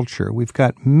rich culture, we've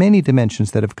got many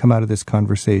dimensions that have come out of this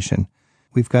conversation.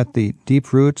 We've got the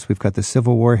deep roots, we've got the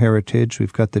Civil War heritage,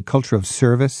 we've got the culture of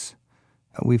service,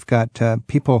 we've got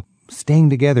people staying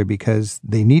together because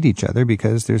they need each other,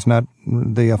 because there's not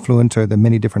the affluence or the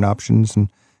many different options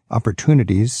and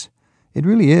opportunities. It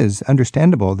really is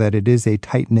understandable that it is a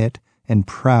tight-knit and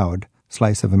proud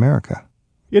slice of America.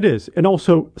 It is. And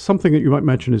also, something that you might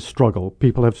mention is struggle.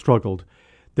 People have struggled.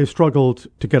 They've struggled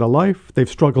to get a life. They've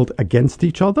struggled against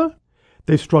each other.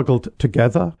 They've struggled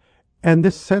together. And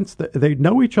this sense that they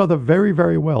know each other very,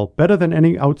 very well, better than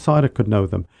any outsider could know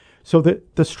them. So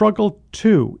that the struggle,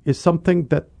 too, is something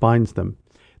that binds them.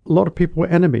 A lot of people were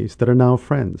enemies that are now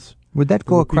friends. Would that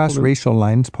go across racial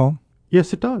lines, Paul?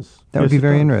 Yes, it does. That would be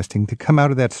very interesting, to come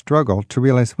out of that struggle to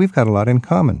realize we've got a lot in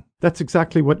common. That's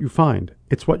exactly what you find.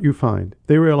 It's what you find.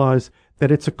 They realize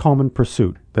that it's a common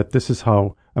pursuit, that this is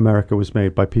how America was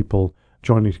made, by people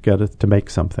joining together to make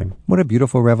something. What a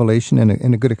beautiful revelation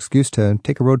and a good excuse to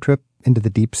take a road trip into the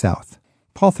Deep South.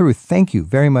 Paul Theroux, thank you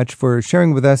very much for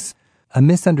sharing with us a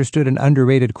misunderstood and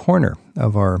underrated corner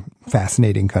of our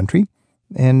fascinating country.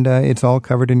 And it's all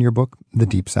covered in your book, The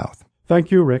Deep South. Thank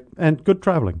you, Rick, and good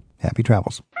traveling. Happy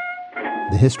travels.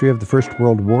 The history of the First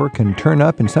World War can turn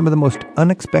up in some of the most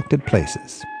unexpected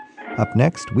places. Up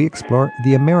next, we explore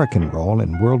the American role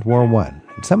in World War I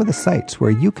and some of the sites where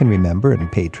you can remember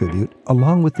and pay tribute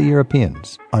along with the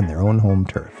Europeans on their own home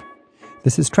turf.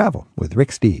 This is Travel with Rick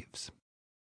Steves.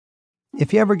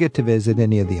 If you ever get to visit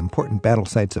any of the important battle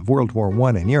sites of World War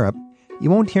I in Europe, you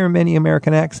won't hear many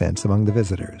American accents among the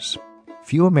visitors.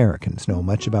 Few Americans know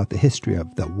much about the history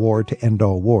of the war to end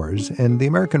all wars and the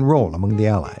American role among the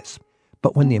Allies.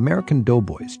 But when the American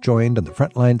doughboys joined on the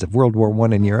front lines of World War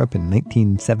I in Europe in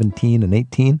 1917 and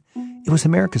 18, it was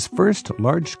America's first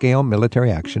large-scale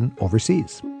military action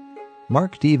overseas.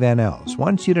 Mark D. Van Els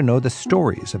wants you to know the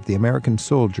stories of the American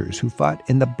soldiers who fought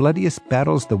in the bloodiest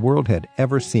battles the world had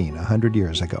ever seen 100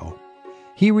 years ago.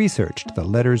 He researched the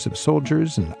letters of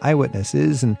soldiers and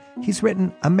eyewitnesses, and he's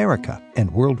written America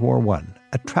and World War I,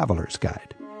 a traveler's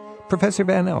guide. Professor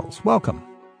Van Els, welcome.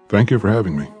 Thank you for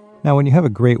having me. Now, when you have a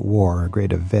great war, a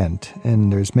great event,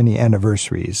 and there's many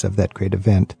anniversaries of that great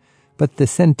event, but the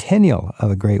centennial of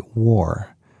a great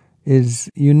war is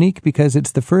unique because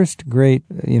it's the first great,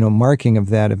 marking of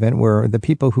that event where the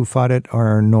people who fought it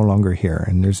are no longer here,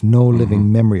 and there's no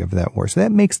living memory of that war. So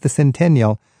that makes the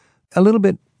centennial a little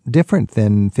bit different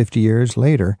than 50 years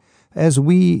later. As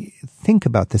we think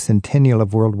about the centennial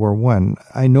of World War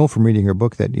I know from reading your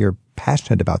book that you're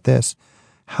passionate about this.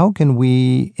 How can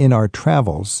we, in our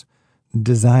travels,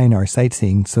 design our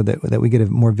sightseeing so that we get a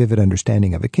more vivid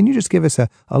understanding of it? Can you just give us a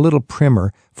little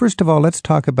primer? First of all, let's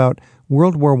talk about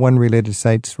World War I related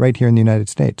sites right here in the United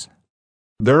States.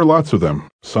 There are lots of them.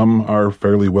 Some are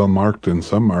fairly well marked and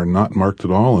some are not marked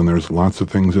at all, and there's lots of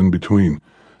things in between.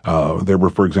 There were,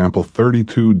 for example,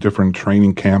 32 different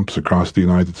training camps across the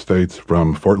United States,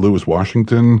 from Fort Lewis,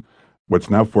 Washington, what's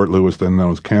now Fort Lewis, then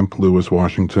known as Camp Lewis,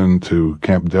 Washington, to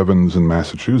Camp Devens in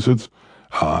Massachusetts.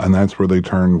 And that's where they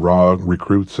turned raw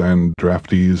recruits and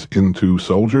draftees into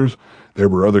soldiers. There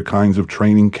were other kinds of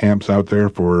training camps out there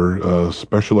for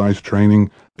specialized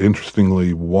training.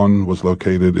 Interestingly, one was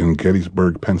located in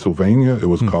Gettysburg, Pennsylvania. It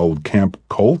was called Camp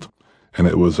Colt, and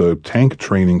it was a tank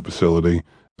training facility.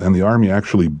 And the Army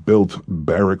actually built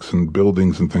barracks and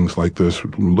buildings and things like this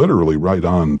literally right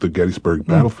on the Gettysburg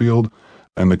battlefield.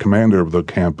 And the commander of the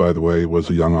camp, by the way, was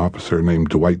a young officer named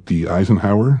Dwight D.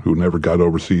 Eisenhower, who never got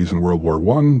overseas in World War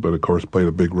I, but of course played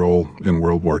a big role in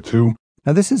World War II.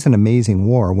 Now, this is an amazing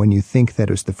war when you think that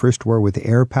it was the first war with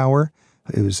air power.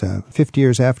 It was 50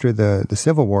 years after the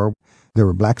Civil War. There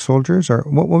were black soldiers, or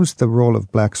what was the role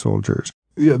of black soldiers?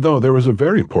 Yeah, no, there was a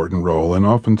very important role, and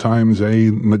oftentimes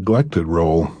a neglected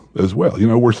role as well.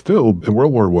 We're still, in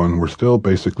World War I, we're still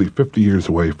basically 50 years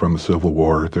away from the Civil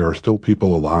War. There are still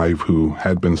people alive who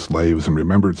had been slaves and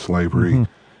remembered slavery,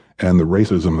 and the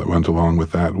racism that went along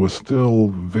with that was still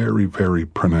very, very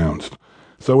pronounced.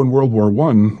 So in World War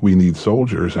I, we need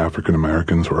soldiers. African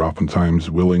Americans were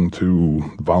oftentimes willing to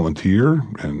volunteer,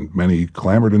 and many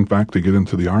clamored, in fact, to get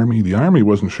into the Army. The Army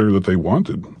wasn't sure that they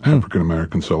wanted African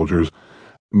American soldiers.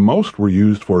 Most were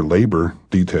used for labor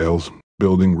details,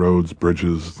 building roads,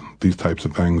 bridges, these types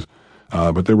of things.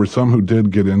 But there were some who did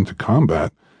get into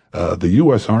combat. The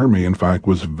U.S. Army, in fact,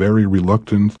 was very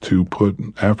reluctant to put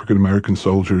African American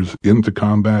soldiers into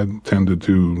combat, tended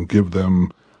to give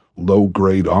them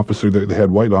low-grade officers. They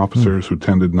had white officers who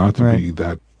tended not to be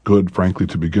that good, frankly,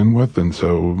 to begin with, and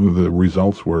so the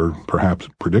results were perhaps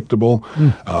predictable.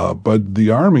 But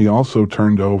the Army also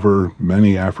turned over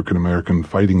many African-American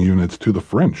fighting units to the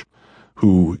French,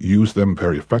 who used them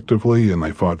very effectively, and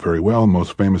they fought very well.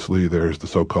 Most famously, there's the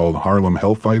so-called Harlem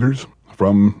Hellfighters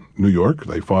from New York.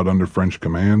 They fought under French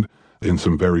command in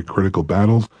some very critical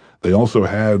battles. They also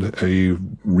had a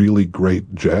really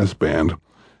great jazz band,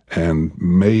 and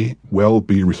may well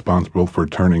be responsible for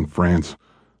turning France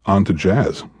onto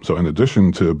jazz. So in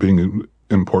addition to being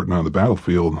important on the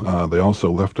battlefield, they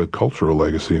also left a cultural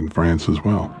legacy in France as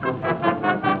well.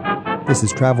 This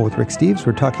is Travel with Rick Steves.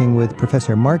 We're talking with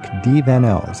Professor Mark D. Van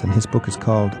Els, and his book is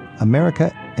called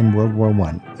America in World War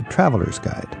I, A Traveler's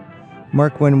Guide.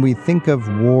 Mark, when we think of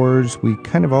wars, we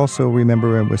kind of also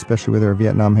remember, especially with our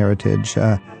Vietnam heritage,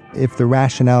 if the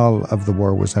rationale of the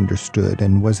war was understood,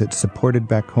 and was it supported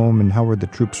back home, and how were the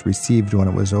troops received when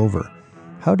it was over?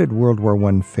 How did World War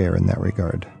I fare in that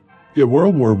regard? Yeah,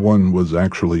 World War I was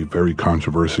actually very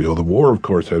controversial. The war, of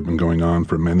course, had been going on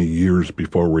for many years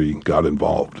before we got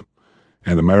involved.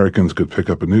 And Americans could pick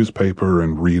up a newspaper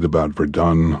and read about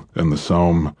Verdun and the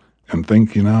Somme and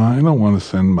think, I don't want to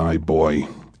send my boy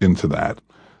into that.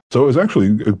 So it was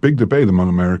actually a big debate among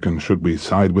Americans. Should we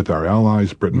side with our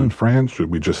allies, Britain and France? Should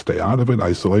we just stay out of it?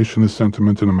 Isolationist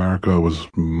sentiment in America was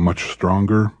much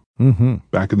stronger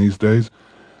back in these days.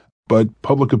 But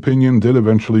public opinion did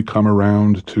eventually come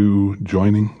around to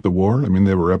joining the war. I mean,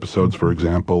 there were episodes, for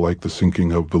example, like the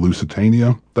sinking of the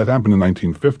Lusitania. That happened in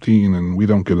 1915, and we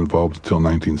don't get involved until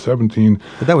 1917.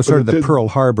 But that was sort of the Pearl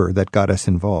Harbor that got us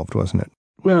involved, wasn't it?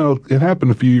 Well, it happened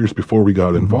a few years before we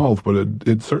got involved, but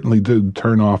it certainly did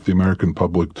turn off the American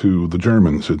public to the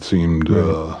Germans. It seemed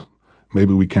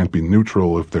maybe we can't be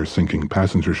neutral if they're sinking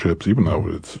passenger ships, even though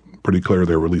it's pretty clear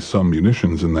there were at least some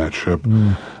munitions in that ship.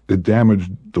 It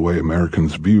damaged the way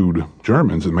Americans viewed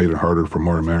Germans. It made it harder for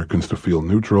more Americans to feel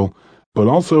neutral. But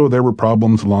also there were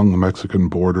problems along the Mexican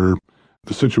border.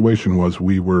 The situation was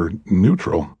we were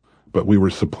neutral, but we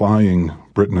were supplying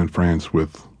Britain and France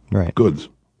with goods.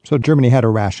 So Germany had a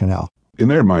rationale. In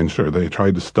their mind, sure. They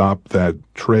tried to stop that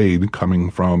trade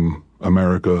coming from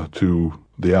America to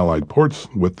the Allied ports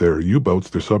with their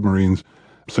U-boats, their submarines,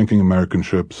 sinking American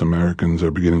ships. Americans are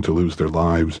beginning to lose their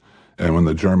lives. And when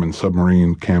the German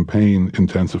submarine campaign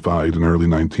intensified in early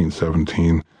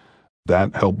 1917,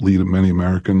 that helped lead many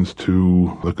Americans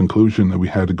to the conclusion that we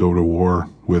had to go to war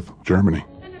with Germany.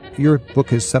 Your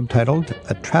book is subtitled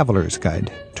A Traveler's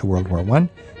Guide to World War I.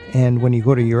 And when you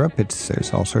go to Europe,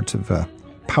 there's all sorts of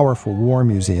powerful war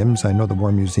museums. I know the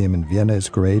War Museum in Vienna is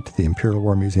great. The Imperial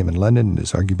War Museum in London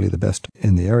is arguably the best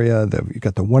in the area. You've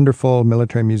got the wonderful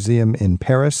military museum in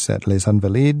Paris at Les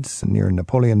Invalides near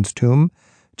Napoleon's tomb.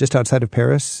 Just outside of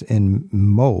Paris in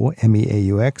Meaux,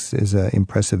 M-E-A-U-X, is an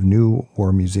impressive new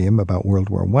war museum about World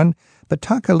War I. But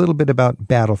talk a little bit about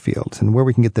battlefields and where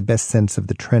we can get the best sense of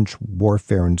the trench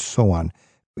warfare and so on.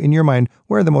 In your mind,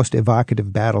 where are the most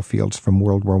evocative battlefields from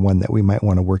World War I that we might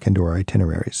want to work into our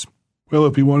itineraries? Well,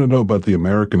 if you want to know about the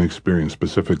American experience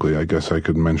specifically, I guess I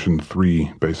could mention three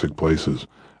basic places.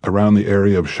 Around the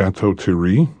area of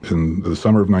Château-Thierry, in the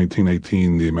summer of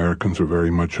 1918, the Americans were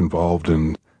very much involved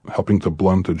in helping to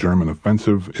blunt a German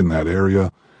offensive in that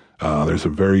area. There's a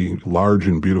very large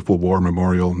and beautiful war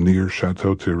memorial near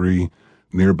Château-Thierry.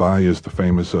 Nearby is the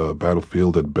famous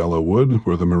battlefield at Belleau Wood,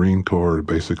 where the Marine Corps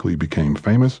basically became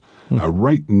famous.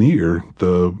 Right near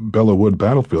the Belleau Wood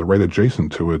battlefield, right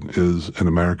adjacent to it, is an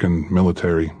American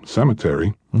military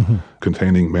cemetery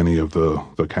containing many of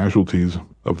the casualties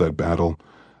of that battle.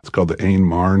 It's called the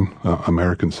Aisne-Marne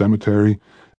American Cemetery.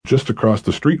 Just across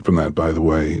the street from that, by the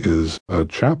way, is a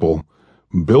chapel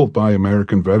built by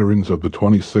American veterans of the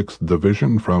 26th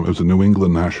Division. It was a New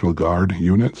England National Guard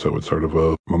unit, so it's sort of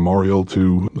a memorial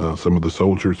to some of the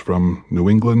soldiers from New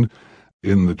England.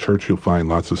 In the church, you'll find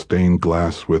lots of stained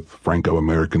glass with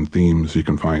Franco-American themes. You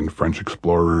can find French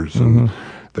explorers, and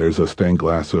there's a stained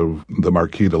glass of the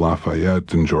Marquis de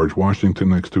Lafayette and George Washington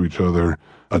next to each other,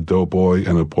 a doughboy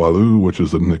and a poilu, which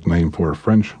is a nickname for a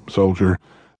French soldier.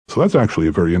 So that's actually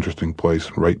a very interesting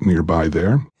place right nearby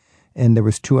there. And there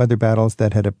was two other battles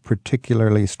that had a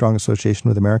particularly strong association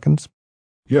with Americans?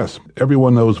 Yes,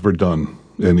 everyone knows Verdun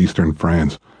in eastern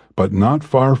France, but not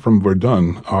far from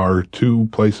Verdun are two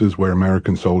places where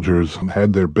American soldiers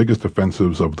had their biggest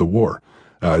offensives of the war.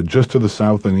 Just to the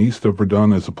south and east of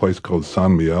Verdun is a place called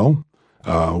Saint-Mihiel,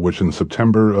 which in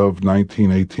September of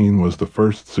 1918 was the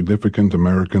first significant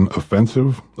American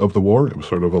offensive of the war. It was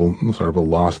sort of a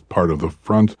lost part of the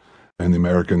front, and the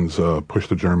Americans pushed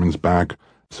the Germans back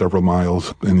several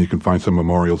miles, and you can find some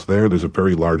memorials there. There's a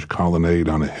very large colonnade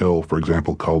on a hill, for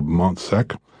example, called Mont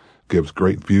Sec. Gives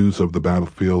great views of the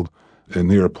battlefield. And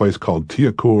near a place called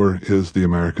Thiaucourt is the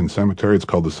American cemetery. It's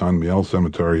called the Saint-Mihiel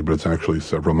Cemetery, but it's actually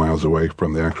several miles away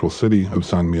from the actual city of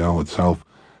Saint-Mihiel itself,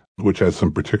 which has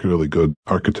some particularly good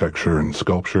architecture and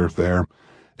sculpture there.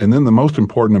 And then the most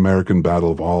important American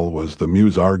battle of all was the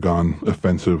Meuse-Argonne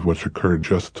offensive, which occurred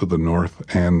just to the north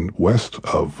and west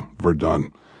of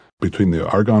Verdun, between the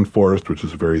Argonne Forest, which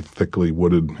is a very thickly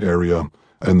wooded area,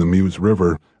 and the Meuse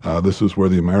River. This is where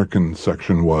the American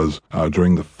section was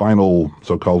during the final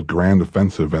so-called Grand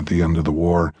Offensive at the end of the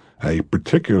war, a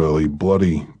particularly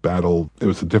bloody battle. It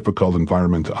was a difficult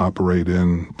environment to operate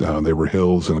in. There were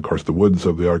hills, and of course the woods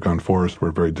of the Argonne Forest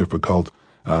were very difficult.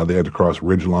 They had to cross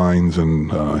ridge lines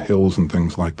and hills and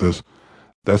things like this.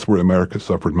 That's where America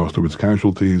suffered most of its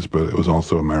casualties, but it was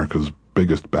also America's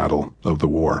biggest battle of the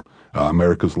war.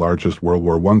 America's largest World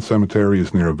War I cemetery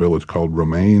is near a village called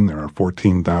Romaine. There are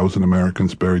 14,000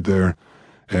 Americans buried there.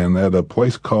 And at a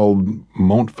place called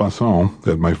Montfaucon,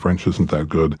 that my French isn't that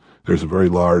good, there's a very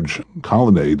large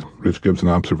colonnade which gives an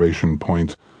observation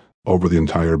point over the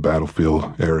entire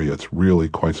battlefield area. It's really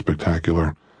quite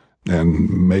spectacular and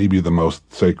maybe the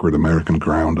most sacred American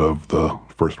ground of the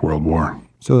First World War.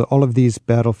 So all of these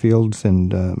battlefields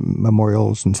and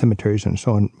memorials and cemeteries and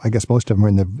so on, I guess most of them are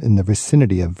in the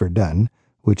vicinity of Verdun,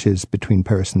 which is between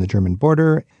Paris and the German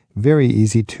border. Very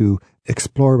easy to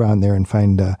explore around there and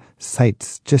find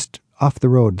sites just off the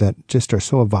road that just are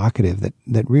so evocative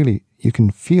that really you can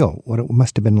feel what it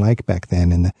must have been like back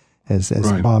then as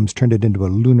right. Bombs turned it into a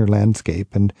lunar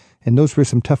landscape. And those were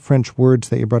some tough French words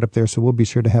that you brought up there, so we'll be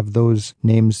sure to have those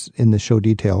names in the show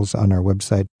details on our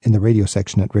website in the radio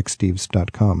section at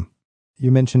ricksteves.com.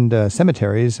 You mentioned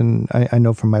cemeteries, and I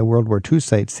know from my World War II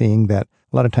sightseeing that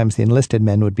a lot of times the enlisted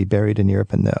men would be buried in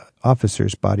Europe and the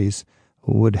officers' bodies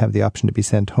would have the option to be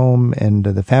sent home, and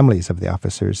the families of the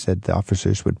officers said the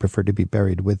officers would prefer to be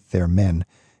buried with their men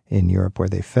in Europe where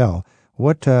they fell.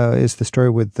 What is the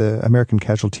story with the American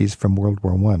casualties from World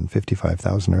War I,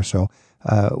 55,000 or so?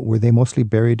 Were they mostly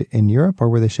buried in Europe or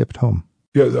were they shipped home?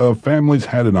 Yeah, families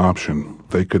had an option.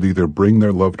 They could either bring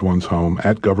their loved ones home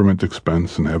at government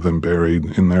expense and have them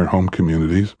buried in their home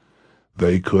communities.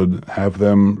 They could have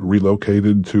them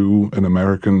relocated to an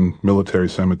American military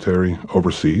cemetery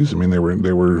overseas. I mean,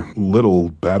 there were little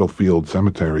battlefield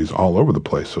cemeteries all over the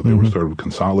place, so they were sort of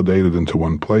consolidated into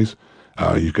one place.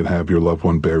 You could have your loved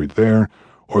one buried there.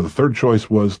 Or the third choice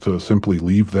was to simply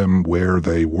leave them where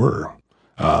they were.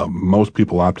 Most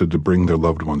people opted to bring their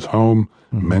loved ones home.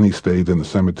 Many stayed in the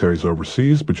cemeteries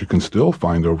overseas, but you can still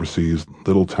find overseas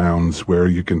little towns where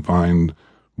you can find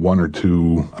one or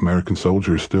two American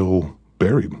soldiers still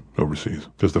buried overseas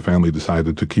because the family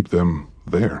decided to keep them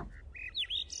there.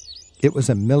 It was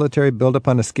a military buildup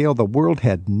on a scale the world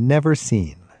had never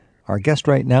seen. Our guest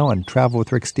right now on Travel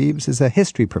with Rick Steves is a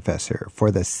history professor for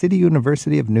the City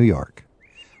University of New York.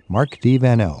 Mark D.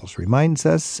 Van Els reminds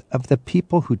us of the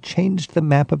people who changed the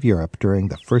map of Europe during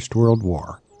the First World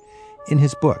War. In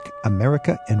his book,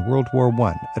 America and World War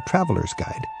I, A Traveler's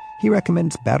Guide, he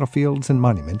recommends battlefields and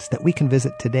monuments that we can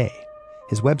visit today.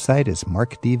 His website is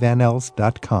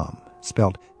markdvanels.com,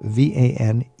 spelled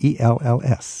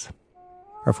V-A-N-E-L-L-S.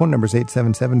 Our phone number is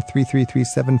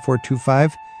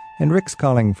 877-333-7425, and Rick's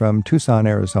calling from Tucson,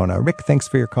 Arizona. Rick, thanks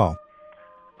for your call.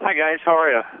 Hi, guys. How are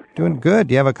you? Doing good.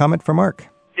 Do you have a comment for Mark?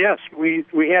 Yes. We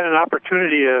had an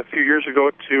opportunity a few years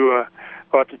ago to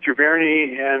go out to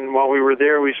Giverny, and while we were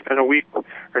there, we spent a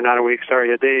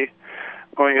day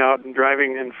going out and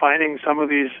driving and finding some of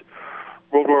these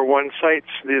World War I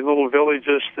sites, these little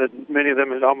villages that many of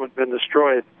them had almost been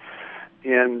destroyed,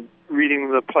 and reading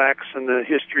the plaques and the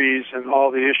histories and all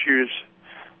the issues,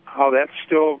 how that's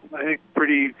still, I think,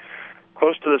 pretty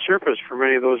close to the surface for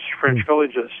many of those French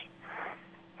villages.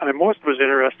 I most was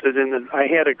interested in that I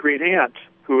had a great aunt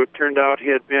who it turned out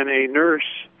had been a nurse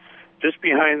just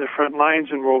behind the front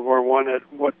lines in World War I at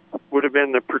what would have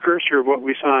been the precursor of what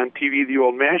we saw on TV, the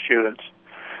old MASH units.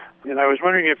 And I was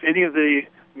wondering if any of the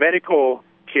medical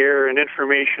care and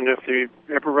information, if they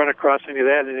ever run across any of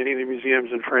that in any of the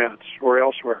museums in France or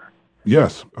elsewhere.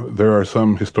 Yes, there are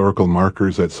some historical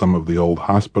markers at some of the old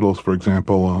hospitals, for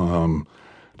example.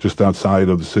 Just outside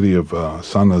of the city of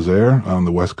Saint-Nazaire on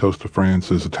the west coast of France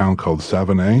is a town called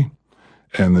Savenay.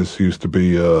 And this used to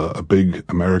be a big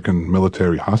American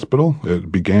military hospital.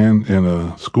 It began in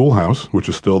a schoolhouse, which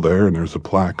is still there, and there's a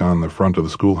plaque on the front of the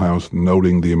schoolhouse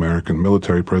noting the American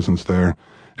military presence there.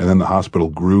 And then the hospital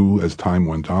grew as time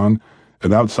went on.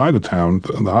 And outside of town,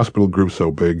 the hospital grew so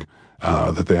big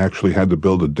that they actually had to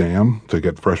build a dam to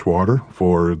get fresh water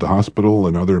for the hospital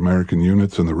and other American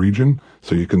units in the region.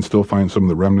 So you can still find some of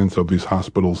the remnants of these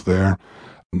hospitals there.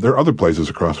 There are other places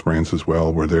across France as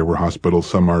well where there were hospitals.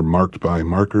 Some are marked by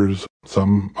markers,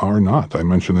 some are not. I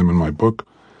mention them in my book,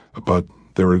 but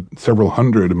there were several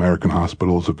hundred American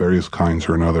hospitals of various kinds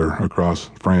or another across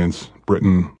France,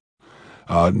 Britain.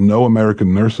 No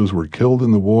American nurses were killed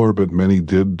in the war, but many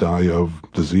did die of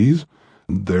disease.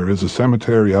 There is a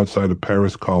cemetery outside of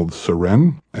Paris called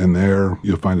Suresnes, and there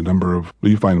you find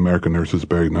American nurses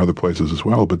buried in other places as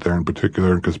well, but there in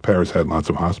particular, because Paris had lots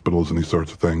of hospitals and these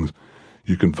sorts of things,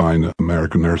 you can find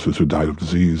American nurses who died of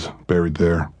disease buried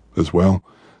there as well.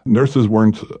 Nurses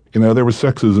weren't, there was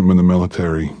sexism in the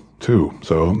military too.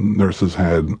 So nurses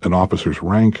had an officer's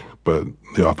rank, but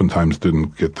they oftentimes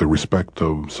didn't get the respect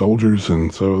of soldiers,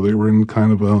 and so they were in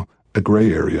kind of a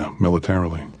gray area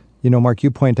militarily. Mark, you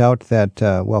point out that,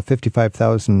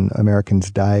 55,000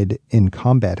 Americans died in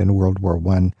combat in World War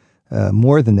I.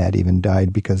 More than that even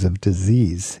died because of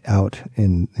disease out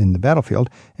in the battlefield.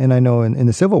 And I know in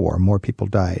the Civil War, more people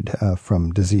died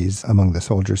from disease among the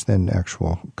soldiers than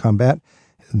actual combat.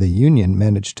 The Union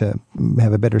managed to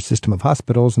have a better system of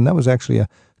hospitals, and that was actually a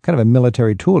kind of a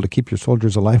military tool to keep your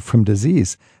soldiers alive from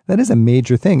disease. That is a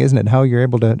major thing, isn't it? How you're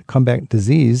able to combat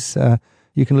disease.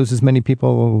 You can lose as many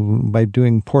people by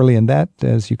doing poorly in that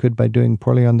as you could by doing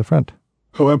poorly on the front.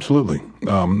 Oh, absolutely.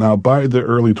 Now, by the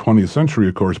early 20th century,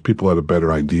 of course, people had a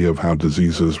better idea of how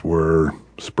diseases were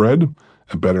spread,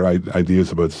 better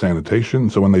ideas about sanitation.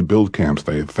 So when they build camps,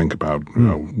 they think about,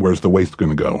 where's the waste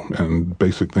going to go? And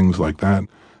basic things like that.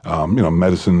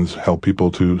 Medicines help people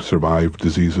to survive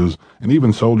diseases. And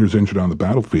even soldiers injured on the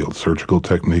battlefield, surgical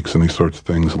techniques and these sorts of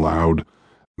things allowed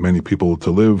many people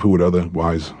to live who would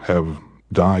otherwise have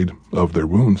died of their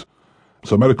wounds.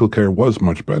 So medical care was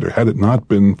much better. Had it not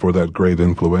been for that great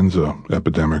influenza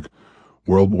epidemic,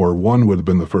 World War I would have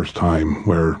been the first time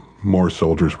where more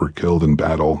soldiers were killed in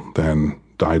battle than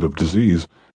died of disease.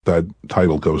 That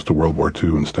title goes to World War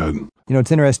II instead.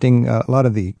 It's interesting. A lot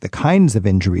of the kinds of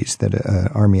injuries that an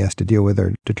army has to deal with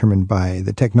are determined by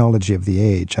the technology of the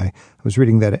age. I was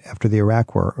reading that after the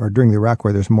Iraq War, or during the Iraq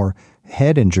War, there's more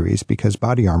head injuries because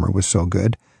body armor was so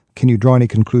good. Can you draw any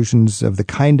conclusions of the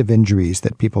kind of injuries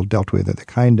that people dealt with, or the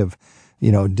kind of,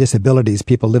 disabilities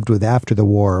people lived with after the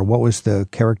war? What was the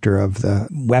character of the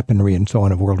weaponry and so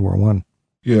on of World War I?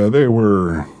 Yeah, there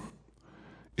were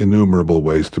innumerable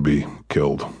ways to be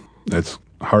killed. It's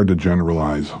hard to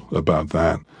generalize about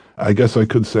that. I guess I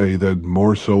could say that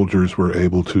more soldiers were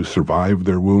able to survive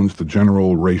their wounds. The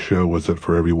general ratio was that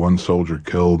for every one soldier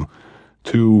killed,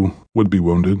 2 would be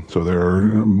wounded. So there are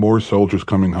more soldiers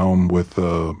coming home with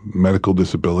medical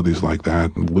disabilities like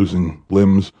that, losing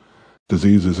limbs,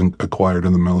 diseases acquired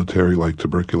in the military like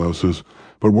tuberculosis.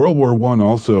 But World War I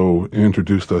also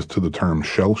introduced us to the term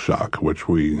shell shock, which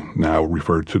we now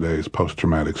refer to today as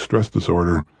post-traumatic stress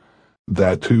disorder.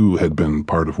 That too had been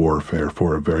part of warfare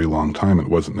for a very long time. It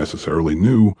wasn't necessarily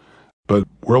new, but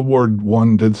World War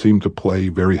I did seem to play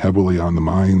very heavily on the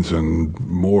minds, and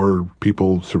more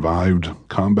people survived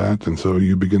combat, and so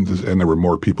you begin to, and there were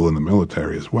more people in the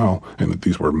military as well, and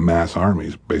these were mass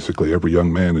armies. Basically every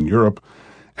young man in Europe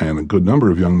and a good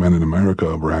number of young men in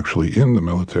America were actually in the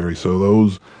military, so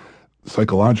the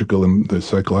psychological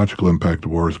impact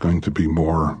of war is going to be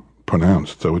more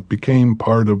pronounced. So it became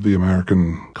part of the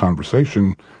American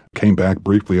conversation, came back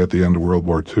briefly at the end of World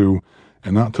War II,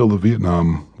 and not till the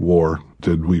Vietnam War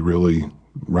did we really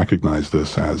recognize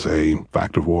this as a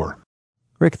fact of war.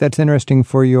 Rick, that's interesting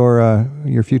for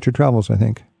your future travels, I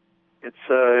think.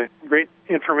 It's great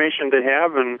information to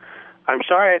have, and I'm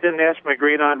sorry I didn't ask my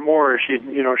great aunt more. She,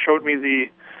 showed me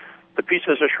the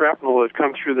pieces of shrapnel that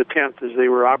come through the tent as they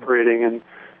were operating, and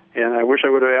I wish I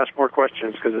would have asked more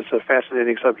questions because it's a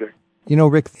fascinating subject.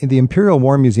 Rick, the Imperial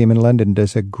War Museum in London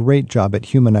does a great job at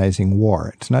humanizing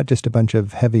war. It's not just a bunch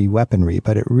of heavy weaponry,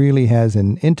 but it really has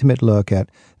an intimate look at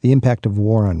the impact of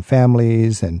war on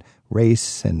families and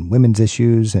race and women's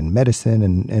issues and medicine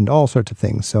and all sorts of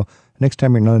things. So next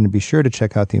time you're in London, be sure to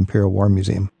check out the Imperial War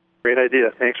Museum. Great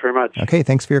idea. Thanks very much. Okay,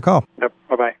 thanks for your call. Yep,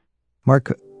 bye-bye.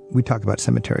 Mark, we talk about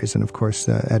cemeteries, and of course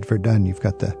at Verdun you've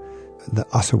got the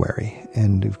ossuary,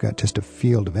 and you've got just a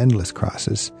field of endless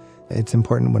crosses. It's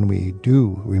important when we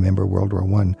do remember World War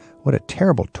I, what a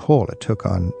terrible toll it took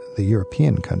on the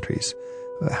European countries.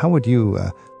 How would you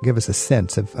give us a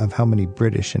sense of how many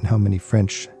British and how many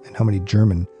French and how many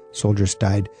German soldiers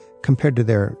died compared to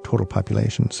their total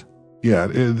populations? Yeah,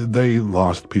 they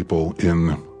lost people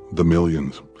in the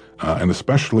millions, and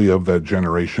especially of that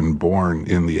generation born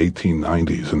in the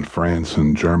 1890s in France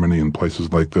and Germany and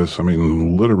places like this. I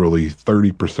mean, literally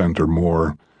 30% or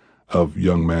more of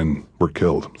young men were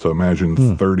killed. So imagine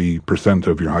 30%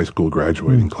 of your high school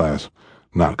graduating class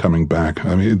not coming back.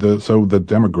 I mean, so the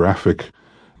demographic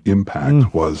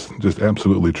impact was just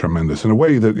absolutely tremendous in a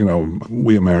way that,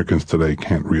 we Americans today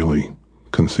can't really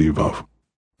conceive of.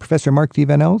 Professor Mark D.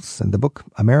 Van Els and the book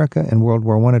America and World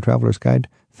War I, A Traveler's Guide,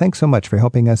 thanks so much for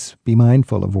helping us be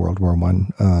mindful of World War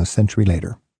I a century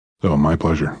later. Oh, my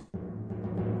pleasure.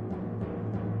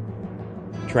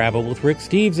 Travel with Rick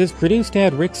Steves is produced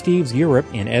at Rick Steves Europe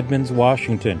in Edmonds,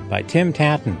 Washington by Tim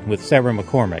Tatton with Sarah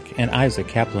McCormick and Isaac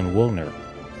Kaplan-Woolner.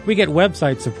 We get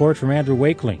website support from Andrew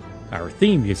Wakeling. Our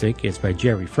theme music is by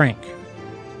Jerry Frank.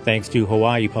 Thanks to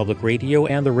Hawaii Public Radio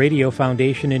and the Radio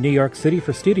Foundation in New York City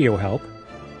for studio help.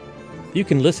 You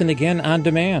can listen again on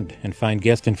demand and find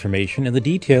guest information and the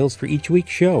details for each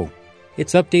week's show.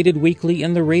 It's updated weekly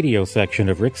in the radio section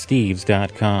of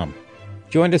ricksteves.com.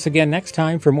 Join us again next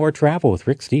time for more Travel with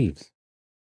Rick Steves.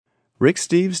 Rick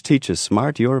Steves teaches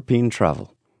smart European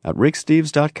travel. At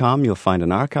ricksteves.com, you'll find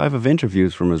an archive of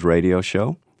interviews from his radio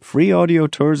show, free audio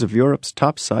tours of Europe's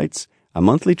top sites, a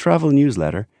monthly travel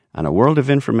newsletter, and a world of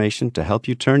information to help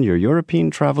you turn your European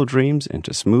travel dreams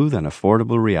into smooth and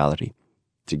affordable reality.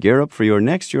 To gear up for your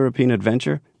next European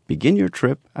adventure, begin your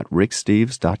trip at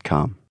ricksteves.com.